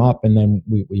break them up, and then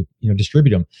we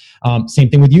distribute them. Same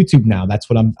thing with YouTube now. That's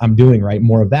what I'm doing, right?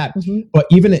 More of that. But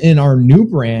even in our new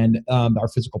brand, our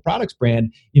physical products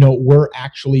brand, we're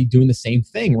actually doing the same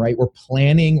thing, right? We're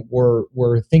planning,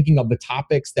 we're thinking of the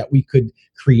topics that we could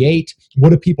create.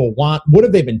 What do people want? What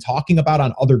have they been talking about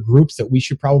on other groups that we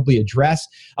should probably address?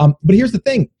 But here's the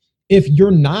thing. If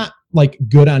you're not like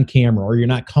good on camera, or you're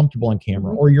not comfortable on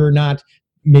camera, or you're not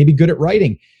maybe good at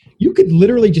writing, you could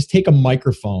literally just take a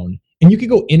microphone and you could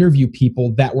go interview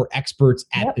people that were experts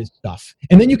at this stuff.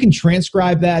 And then you can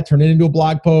transcribe that, turn it into a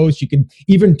blog post. You can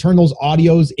even turn those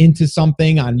audios into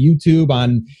something on YouTube,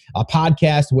 on a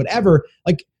podcast, whatever.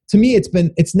 Like, to me,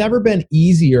 it's never been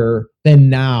easier than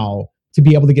now to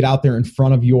be able to get out there in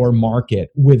front of your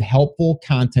market with helpful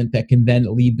content that can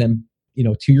then lead them,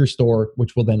 to your store,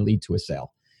 which will then lead to a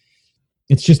sale.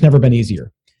 It's just never been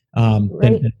easier than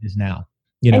it is now.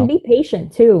 And be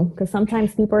patient too, because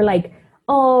sometimes people are like,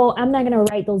 oh, I'm not going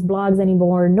to write those blogs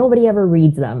anymore. Nobody ever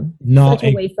reads them. No, such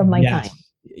a waste of my time.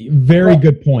 Very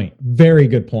good point. Very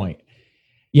good point.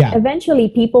 Yeah. Eventually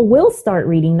people will start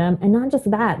reading them. And not just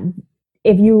that,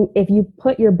 if you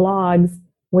put your blogs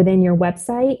within your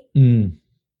website,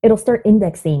 it'll start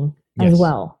indexing as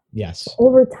well. Yes. So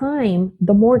over time,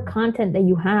 the more content that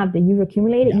you have, that you've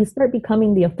accumulated, you start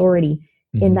becoming the authority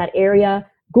in that area.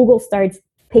 Google starts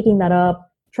picking that up.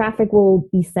 Traffic will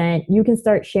be sent. You can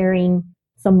start sharing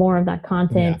some more of that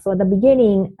content. So at the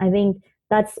beginning, I think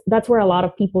that's where a lot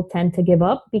of people tend to give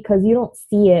up, because you don't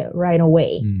see it right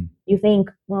away. You think,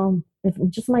 well, if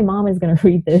just my mom is going to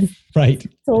read this, right?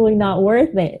 It's totally not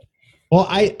worth it. Well,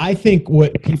 I think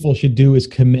what people should do is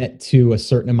commit to a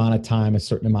certain amount of time, a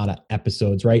certain amount of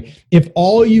episodes, right? If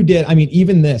all you did,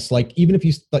 even this, like, even if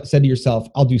you said to yourself,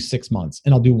 I'll do 6 months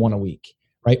and I'll do one a week,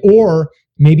 right? Or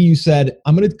maybe you said,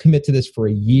 I'm going to commit to this for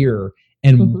a year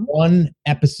and one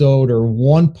episode or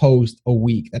one post a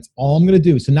week. That's all I'm going to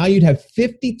do. So now you'd have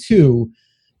 52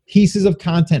 pieces of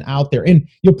content out there. And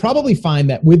you'll probably find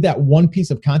that with that one piece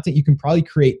of content, you can probably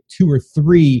create 2 or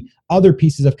 3 other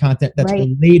pieces of content that's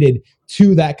related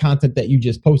to that content that you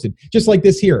just posted. Just like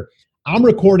this here. I'm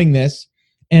recording this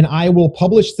and I will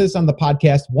publish this on the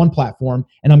podcast, one platform,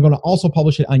 and I'm going to also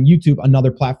publish it on YouTube,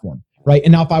 another platform, right?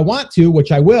 And now if I want to,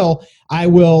 which I will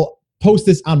post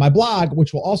this on my blog,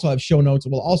 which will also have show notes.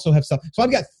 It will also have stuff. So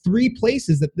I've got 3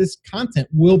 places that this content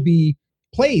will be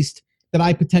placed that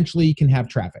I potentially can have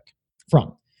traffic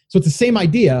from. So it's the same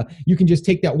idea. You can just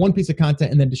take that one piece of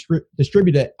content and then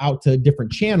distribute it out to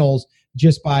different channels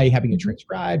just by having it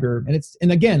transcribed.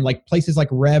 And again, like places like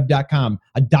rev.com,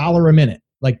 $1 a minute.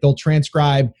 Like they'll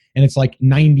transcribe and it's like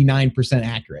 99%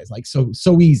 accurate. It's like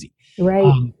so easy.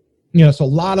 Right. So a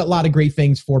lot of great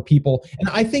things for people. And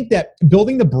I think that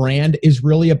building the brand is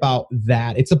really about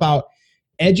that. It's about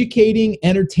educating,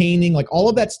 entertaining, like all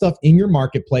of that stuff in your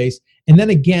marketplace. And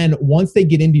then again, once they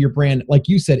get into your brand, like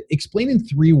you said, explain in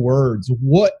 3 words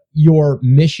what your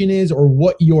mission is, or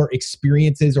what your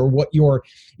experience is, or what your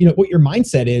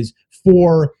mindset is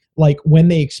for like when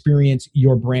they experience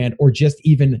your brand, or just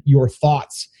even your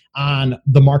thoughts on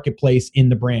the marketplace in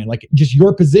the brand, like just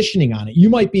your positioning on it. You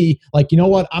might be like, you know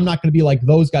what, I'm not going to be like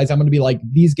those guys. I'm going to be like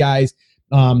these guys,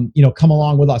 come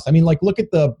along with us. Like look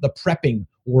at the prepping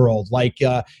world, like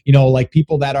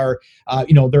people that are,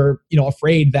 they're,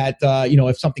 afraid that,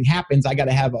 if something happens, I got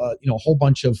to have a whole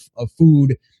bunch of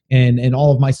food and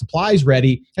all of my supplies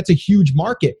ready. That's a huge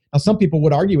market. Now, some people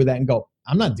would argue with that and go,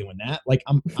 I'm not doing that. Like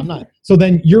I'm not. So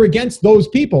then you're against those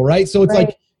people, right? So it's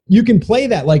like, you can play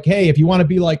that like, hey, if you want to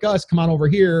be like us, come on over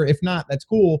here. If not, that's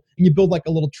cool. And you build like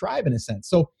a little tribe in a sense.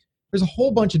 So there's a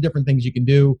whole bunch of different things you can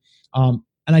do. And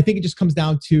I think it just comes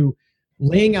down to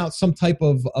laying out some type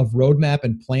of roadmap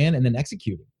and plan, and then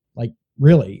executing, like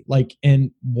really, like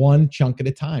in one chunk at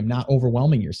a time, not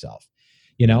overwhelming yourself,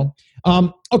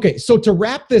 Okay, so to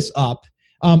wrap this up,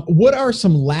 what are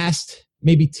some last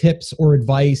maybe tips or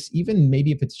advice, even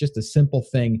maybe if it's just a simple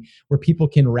thing where people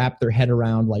can wrap their head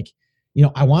around, like,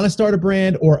 I want to start a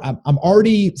brand, or I'm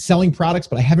already selling products,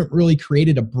 but I haven't really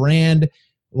created a brand.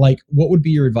 Like, what would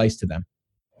be your advice to them?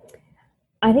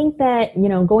 I think that,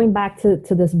 going back to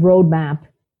this roadmap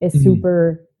is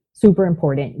super, super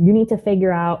important. You need to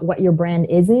figure out what your brand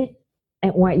isn't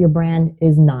and what your brand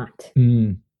is not.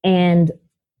 And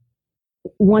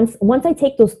once I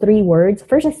take those 3 words,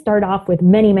 first I start off with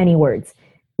many, many words.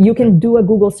 You can do a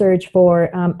Google search for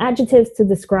adjectives to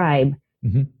describe,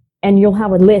 and you'll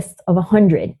have a list of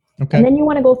 100. Okay. And then you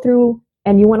want to go through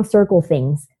and you want to circle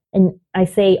things. And I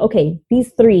say, okay,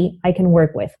 these 3 I can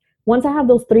work with. Once I have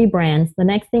those 3 brands, the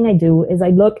next thing I do is I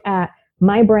look at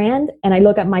my brand and I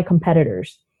look at my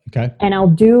competitors. Okay. And I'll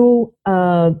do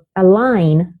a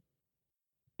line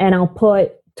and I'll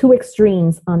put 2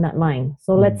 extremes on that line.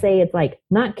 So let's say it's like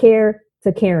not care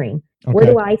to caring. Okay. Where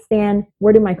do I stand?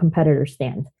 Where do my competitors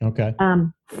stand? Okay.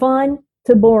 Fun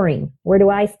to boring. Where do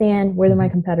I stand? Where do my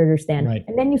competitors stand? Right.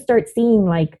 And then you start seeing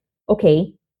like,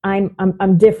 okay,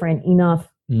 I'm different enough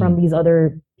from these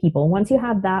other people. Once you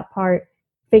have that part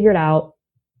figured out,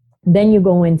 then you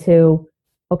go into,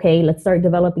 okay, let's start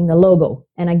developing the logo.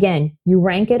 And again, you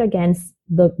rank it against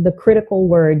the critical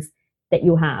words that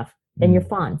you have, then your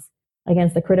fonts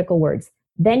against the critical words.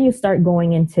 Then you start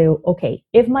going into, okay,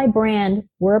 if my brand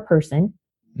were a person,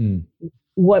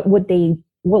 what would they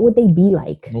be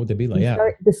like? What would they be like? You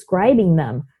start describing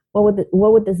them. What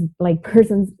would this like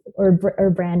person's or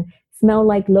brand smell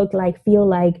like, look like, feel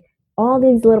like? All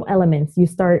these little elements, you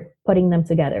start putting them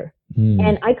together.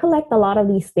 And I collect a lot of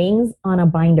these things on a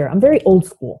binder. I'm very old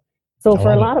school. So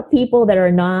for a lot of people that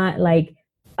are not like,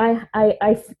 I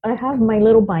have my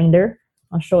little binder.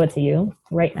 I'll show it to you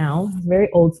right now. It's very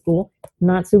old school,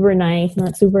 not super nice,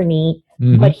 not super neat.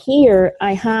 But here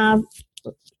I have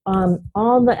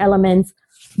all the elements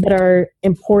that are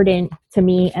important to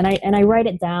me, and I write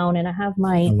it down, and I have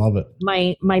I love it.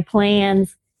 my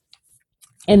plans.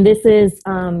 And this is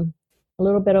a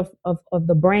little bit of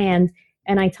the brand,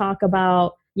 and I talk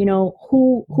about, you know,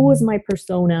 who is my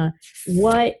persona,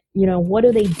 what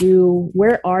do they do,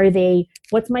 where are they,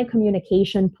 what's my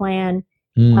communication plan,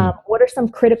 what are some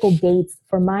critical dates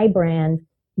for my brand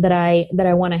that I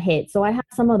want to hit. So I have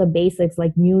some of the basics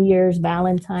like New Year's,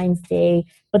 Valentine's Day,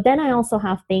 but then I also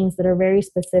have things that are very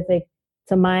specific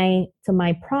to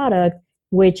my product,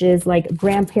 which is like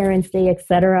Grandparents' Day,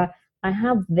 etc. I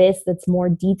have this that's more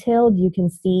detailed. You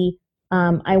can see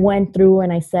I went through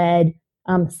and I said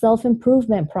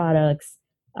self-improvement products,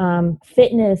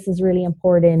 fitness is really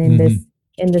important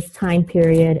in this time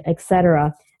period,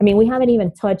 etc. I mean, we haven't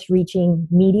even touched reaching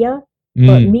media,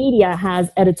 but media has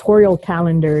editorial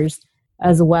calendars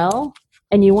as well.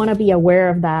 And you want to be aware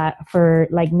of that for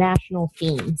like national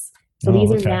themes. So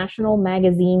these are national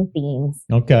magazine themes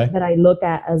that I look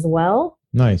at as well.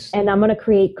 Nice. And I'm going to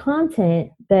create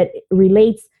content that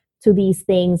relates to these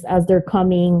things as they're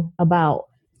coming about.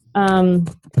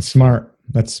 That's smart.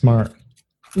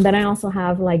 Then I also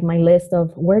have like my list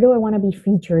of where do I want to be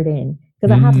featured in?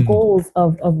 Because I have goals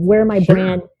of where my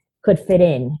brand could fit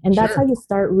in. And that's how you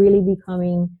start really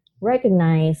becoming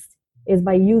recognized, is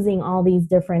by using all these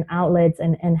different outlets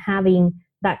and having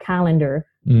that calendar.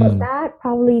 But that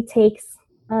probably takes,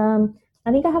 I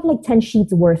think I have like 10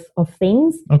 sheets worth of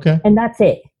things. And that's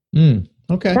it.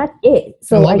 That's it.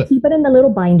 So I keep it in the little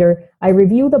binder. I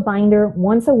review the binder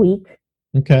once a week.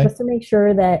 Just to make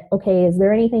sure that, okay, is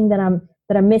there anything that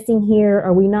I'm missing here?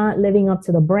 Are we not living up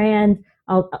to the brand?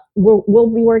 We'll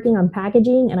be working on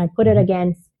packaging, and I put it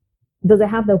against, does it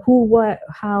have the who, what,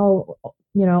 how,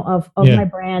 of my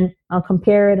brand? I'll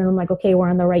compare it, and I'm like, okay, we're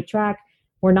on the right track.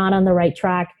 We're not on the right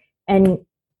track. And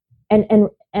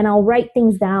I'll write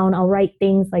things down. I'll write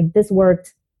things like, this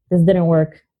worked, this didn't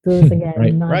work, do this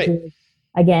again, do it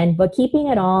again. But keeping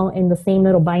it all in the same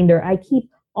little binder, I keep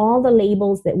all the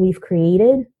labels that we've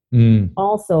created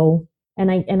also,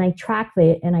 and I track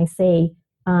it, and I say,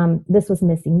 this was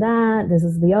missing that, this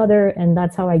is the other, and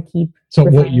that's how I keep. So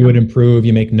what you would improve,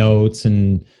 you make notes,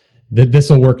 and this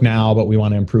will work now, but we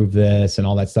want to improve this and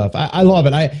all that stuff. I love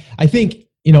it. I think,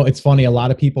 it's funny. A lot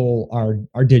of people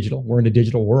are digital. We're in a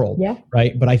digital world,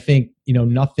 right? But I think,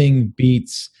 nothing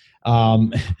beats, I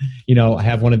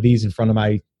have one of these in front of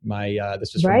my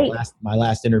this was from my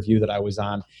last interview that I was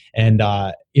on. And,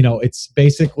 it's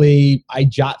basically, I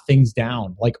jot things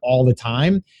down like all the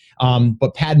time.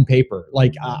 But pad and paper,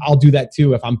 like I'll do that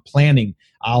too. If I'm planning,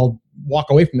 I'll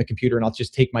walk away from the computer and I'll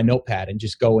just take my notepad and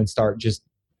just go and start just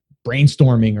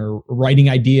brainstorming or writing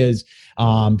ideas,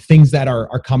 things that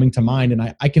are coming to mind.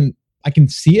 And I can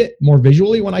see it more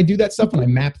visually when I do that stuff, when I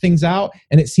map things out,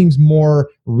 and it seems more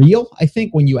real, I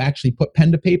think, when you actually put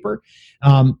pen to paper.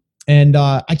 And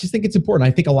I just think it's important.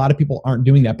 I think a lot of people aren't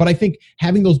doing that. But I think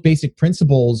having those basic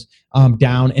principles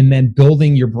down, and then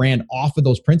building your brand off of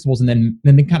those principles, and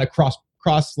then kind of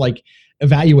cross like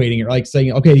evaluating it, like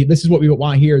saying, okay, this is what we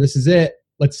want here. This is it.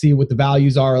 Let's see what the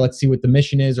values are. Let's see what the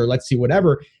mission is, or let's see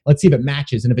whatever. Let's see if it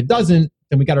matches. And if it doesn't,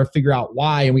 then we got to figure out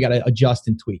why, and we got to adjust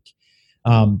and tweak.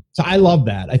 So I love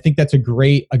that. I think that's a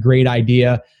great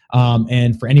idea.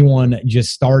 And for anyone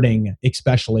just starting,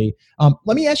 especially,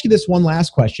 let me ask you this one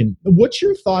last question. What's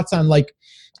your thoughts on, like,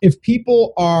 if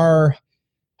people are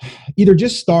either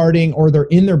just starting or they're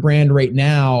in their brand right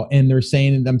now and they're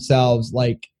saying to themselves,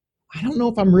 like, I don't know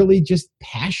if I'm really just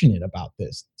passionate about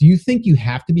this. Do you think you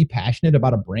have to be passionate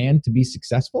about a brand to be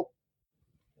successful?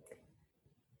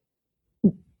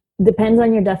 Depends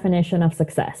on your definition of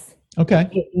success. Okay.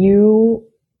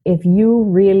 If you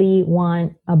really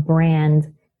want a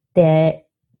brand that,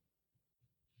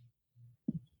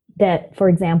 for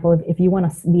example, if you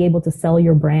want to be able to sell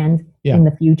your brand in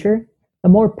the future, the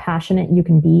more passionate you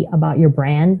can be about your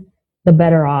brand, the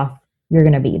better off you're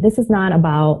going to be. This is not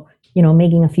about,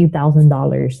 making a few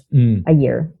 $1,000s a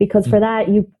year, because for that,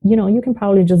 you can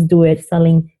probably just do it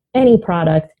selling any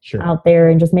product Sure. out there,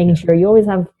 and just making sure you always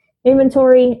have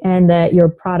inventory and that your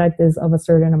product is of a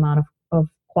certain amount of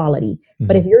quality. Mm-hmm.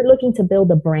 But if you're looking to build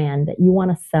a brand that you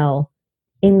want to sell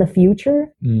in the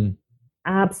future,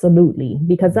 absolutely.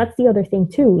 Because that's the other thing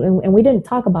too. And we didn't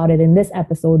talk about it in this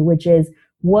episode, which is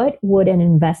what would an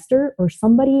investor or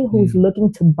somebody who's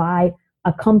looking to buy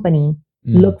a company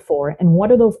look for? And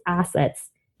what are those assets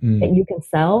that you can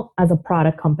sell as a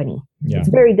product company? Yeah. It's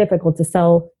very difficult to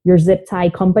sell your zip tie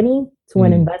company to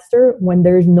an investor when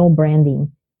there's no branding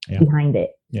behind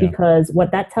it. Yeah. Because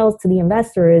what that tells to the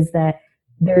investor is that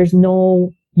there's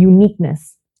no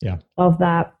uniqueness of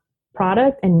that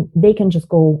product, and they can just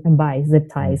go and buy zip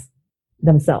ties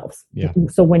themselves. Yeah.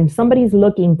 So when somebody's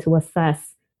looking to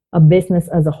assess a business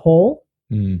as a whole,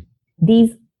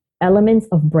 these elements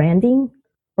of branding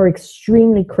are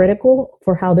extremely critical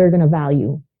for how they're going to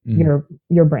value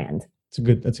your brand.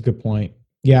 That's a good point.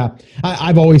 Yeah.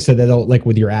 I've always said that, like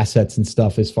with your assets and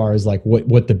stuff, as far as like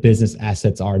what the business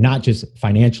assets are, not just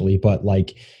financially, but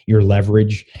like your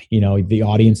leverage, the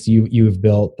audience you've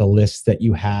built, the lists that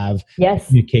you have,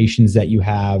 communications that you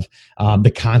have,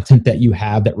 the content that you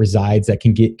have that resides, that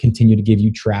can continue to give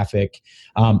you traffic.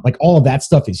 Like all of that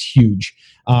stuff is huge.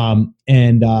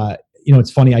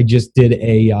 It's funny. I just did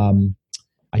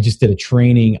a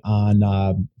training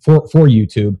on for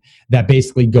YouTube that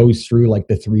basically goes through like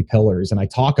the 3 pillars, and I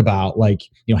talk about like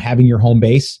having your home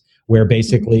base where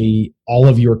basically all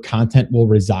of your content will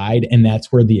reside, and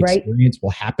that's where the experience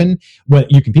will happen. Well,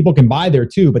 people can buy there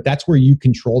too, but that's where you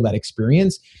control that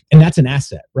experience, and that's an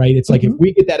asset, right? It's like if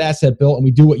we get that asset built and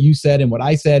we do what you said and what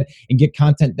I said and get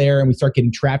content there and we start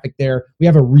getting traffic there, we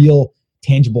have a real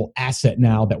tangible asset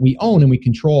now that we own and we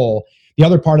control. The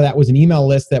other part of that was an email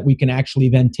list that we can actually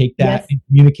then take that and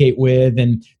communicate with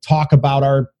and talk about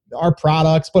our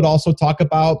products, but also talk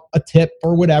about a tip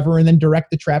or whatever, and then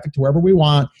direct the traffic to wherever we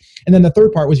want. And then the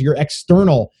third part was your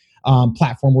external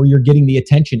platform, where you're getting the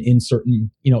attention in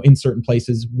certain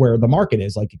places where the market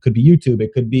is. Like it could be YouTube,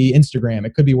 it could be Instagram,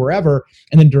 it could be wherever,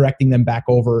 and then directing them back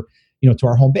over to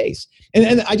our home base.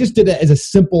 And I just did that as a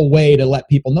simple way to let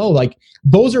people know, like,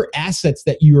 those are assets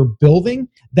that you're building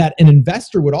that an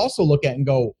investor would also look at and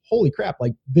go, holy crap,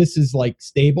 like this is like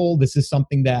stable. This is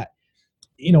something that,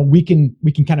 we can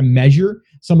kind of measure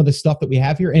some of the stuff that we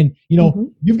have here. And,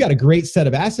 you've got a great set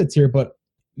of assets here, but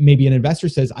maybe an investor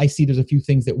says, I see there's a few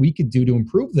things that we could do to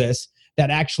improve this, that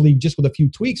actually just with a few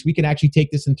tweaks, we can actually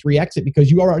take this and 3X it,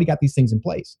 because you already got these things in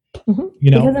place.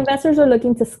 Because investors are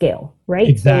looking to scale, right?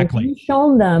 Exactly. So you've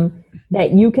shown them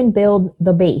that you can build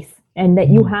the base and that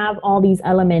you have all these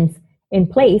elements in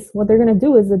place. What they're going to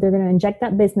do is that they're going to inject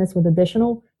that business with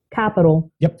additional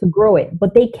capital to grow it.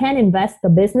 But they can invest the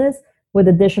business with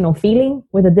additional feeling,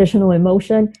 with additional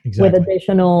emotion, with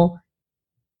additional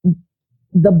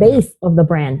the base of the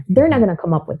brand. They're not going to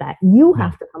come up with that. You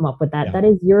have to come up with that. That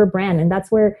is your brand. And that's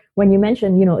where, when you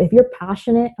mentioned, if you're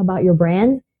passionate about your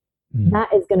brand, that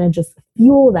is going to just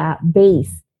fuel that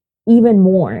base even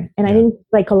more. And I think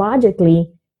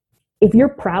psychologically, if you're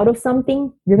proud of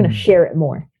something, you're going to share it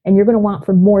more, and you're going to want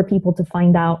for more people to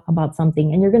find out about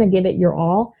something, and you're going to give it your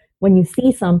all when you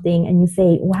see something and you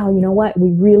say, wow, you know what?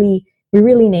 We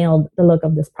really nailed the look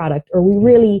of this product, or we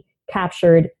really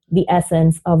captured the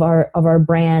essence of our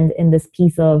brand in this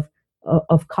piece of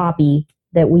copy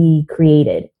that we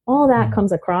created. All that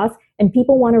comes across, and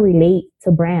people want to relate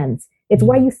to brands. It's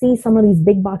why you see some of these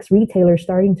big box retailers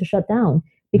starting to shut down,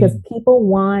 because people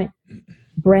want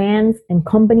brands and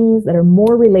companies that are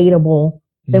more relatable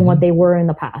than what they were in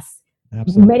the past.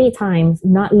 Absolutely. Many times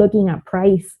not looking at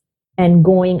price and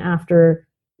going after,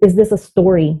 is this a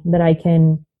story that I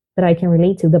can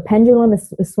relate to? The pendulum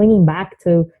is swinging back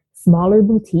to smaller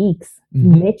boutiques,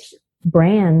 niche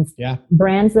brands,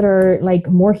 brands that are like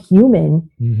more human,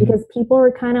 because people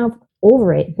are kind of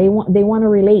over it. They want to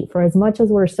relate. For as much as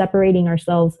we're separating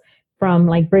ourselves from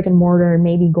like brick and mortar and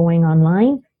maybe going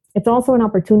online, it's also an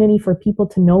opportunity for people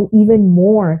to know even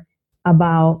more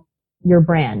about your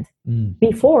brand.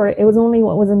 Before, it was only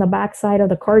what was in the backside of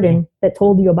the carton that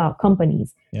told you about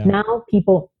companies. Now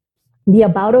the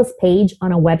About Us page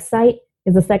on a website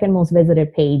is the second most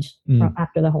visited page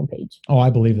after the homepage. Oh, I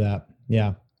believe that.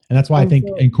 Yeah. And that's why I think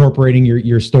incorporating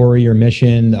your story, your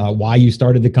mission, why you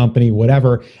started the company,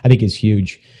 whatever, I think is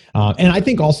huge. And I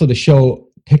think also to show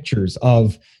pictures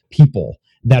of people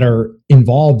that are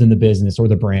involved in the business or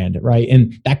the brand, right?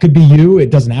 And that could be you.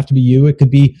 It doesn't have to be you. It could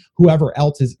be whoever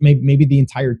else is, maybe the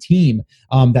entire team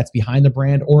that's behind the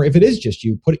brand. Or if it is just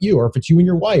you, put it you. Or if it's you and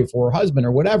your wife or husband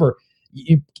or whatever,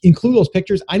 you include those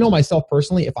pictures. I know myself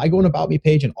personally, if I go on About Me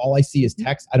page and all I see is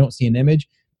text, I don't see an image,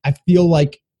 I feel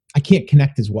like I can't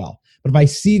connect as well. But if I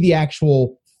see the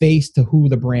actual face to who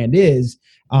the brand is,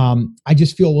 I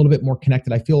just feel a little bit more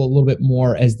connected. I feel a little bit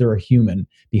more as they're a human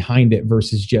behind it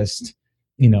versus just,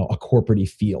 a corporate-y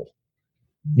feel,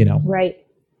 Right.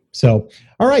 So,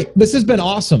 all right, this has been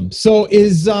awesome. So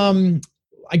is, I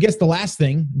guess the last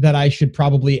thing that I should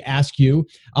probably ask you,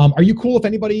 are you cool if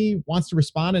anybody wants to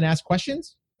respond and ask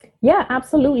questions? Yeah,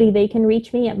 absolutely. They can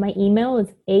reach me at my email.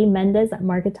 It's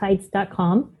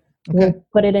amendez@marketites.com. Okay. We'll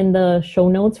put it in the show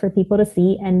notes for people to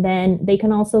see. And then they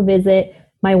can also visit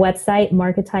my website,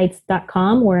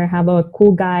 marketites.com, where I have a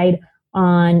cool guide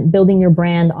on building your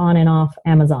brand on and off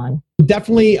Amazon.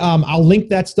 Definitely, I'll link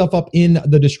that stuff up in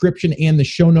the description and the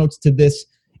show notes to this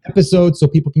episode so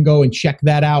people can go and check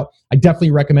that out. I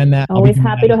definitely recommend that. Always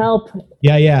happy to help.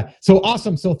 Yeah. So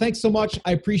awesome. So thanks so much.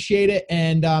 I appreciate it.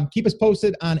 And keep us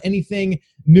posted on anything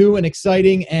new and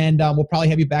exciting. And we'll probably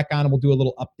have you back on and we'll do a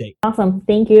little update. Awesome.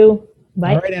 Thank you.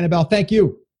 Bye. All right, Annabelle. Thank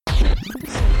you.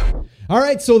 All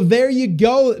right, so there you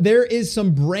go. There is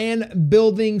some brand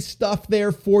building stuff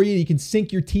there for you. You can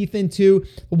sink your teeth into.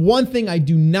 One thing I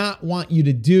do not want you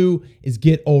to do is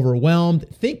get overwhelmed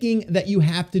thinking that you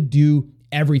have to do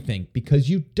everything, because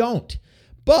you don't.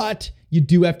 But you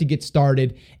do have to get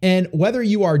started. And whether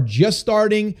you are just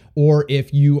starting or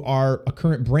if you are a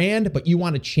current brand, but you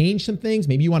want to change some things,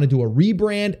 maybe you want to do a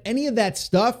rebrand, any of that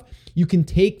stuff, you can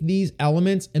take these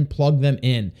elements and plug them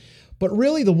in. But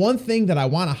really, the one thing that I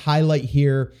want to highlight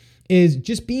here is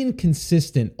just being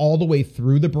consistent all the way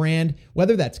through the brand,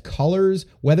 whether that's colors,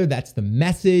 whether that's the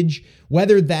message,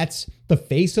 whether that's the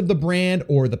face of the brand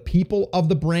or the people of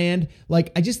the brand.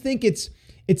 Like, I just think it's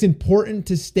important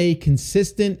to stay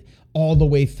consistent all the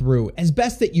way through as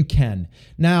best that you can.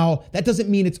 Now, that doesn't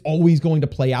mean it's always going to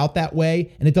play out that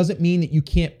way. And it doesn't mean that you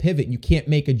can't pivot, you can't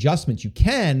make adjustments. You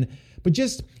can, but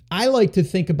just, I like to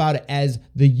think about it as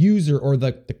the user or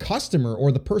the customer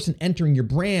or the person entering your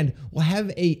brand will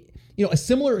have a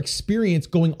similar experience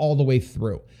going all the way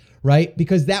through, right?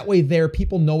 Because that way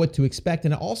people know what to expect.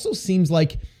 And it also seems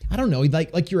like, I don't know,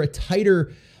 like you're a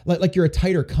tighter, like you're a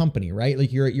tighter company, right?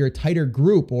 Like you're a tighter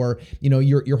group, or,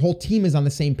 your whole team is on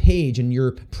the same page and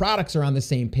your products are on the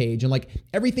same page, and like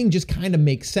everything just kind of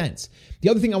makes sense. The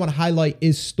other thing I want to highlight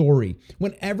is story.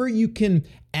 Whenever you can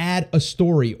add a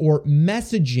story or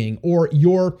messaging, or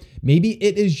maybe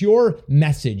it is your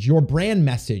message, your brand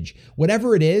message,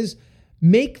 whatever it is,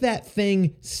 make that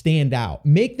thing stand out.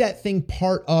 Make that thing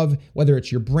part of, whether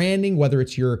it's your branding, whether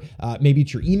it's your, maybe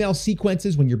it's your email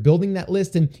sequences when you're building that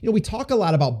list. And, we talk a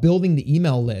lot about building the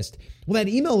email list. Well,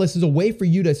 that email list is a way for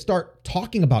you to start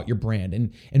talking about your brand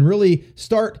and really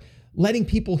start letting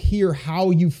people hear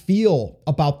how you feel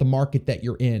about the market that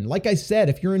you're in. Like I said,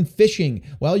 if you're in fishing,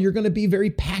 well, you're going to be very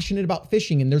passionate about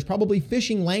fishing, and there's probably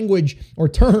fishing language or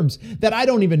terms that I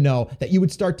don't even know that you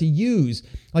would start to use.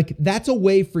 Like, that's a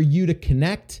way for you to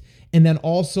connect and then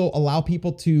also allow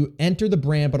people to enter the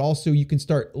brand, but also you can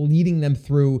start leading them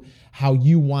through how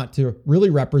you want to really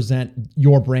represent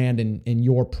your brand and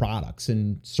your products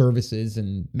and services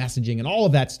and messaging and all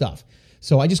of that stuff.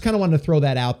 So I just kind of wanted to throw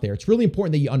that out there. It's really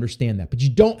important that you understand that, but you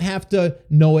don't have to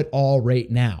know it all right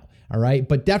now. All right.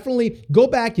 But definitely go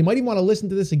back. You might even want to listen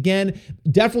to this again.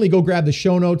 Definitely go grab the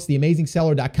show notes,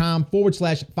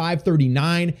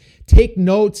 theamazingseller.com/539. Take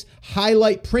notes,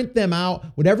 highlight, print them out,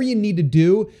 whatever you need to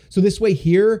do. So this way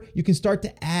here, you can start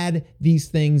to add these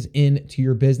things into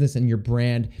your business and your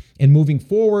brand. And moving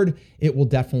forward, it will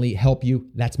definitely help you.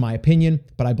 That's my opinion,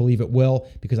 but I believe it will,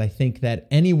 because I think that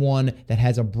anyone that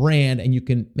has a brand and you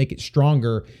can make it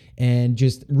stronger and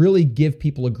just really give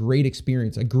people a great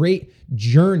experience, a great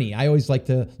journey. I always like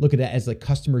to look at it as a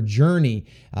customer journey,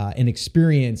 and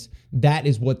experience. That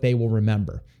is what they will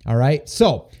remember. All right.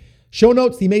 So show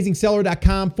notes,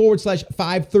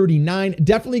 theamazingseller.com/539.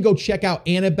 Definitely go check out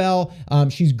Annabelle.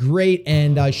 She's great,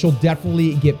 and she'll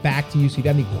definitely get back to you. So if you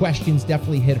have any questions,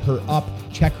 definitely hit her up.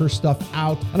 Check her stuff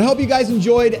out. And I hope you guys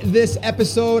enjoyed this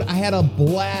episode. I had a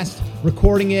blast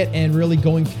recording it and really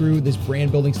going through this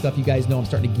brand building stuff. You guys know I'm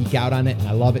starting to geek out on it, and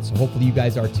I love it. So hopefully you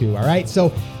guys are too. All right.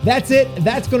 So that's it.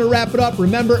 That's going to wrap it up.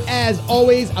 Remember, as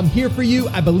always, I'm here for you.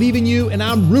 I believe in you, and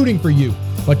I'm rooting for you.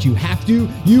 But you have to,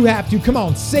 come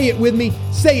on, say it with me,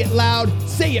 say it loud,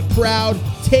 say it proud,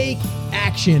 take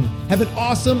action. Have an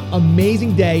awesome,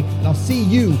 amazing day, and I'll see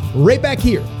you right back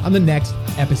here on the next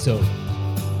episode.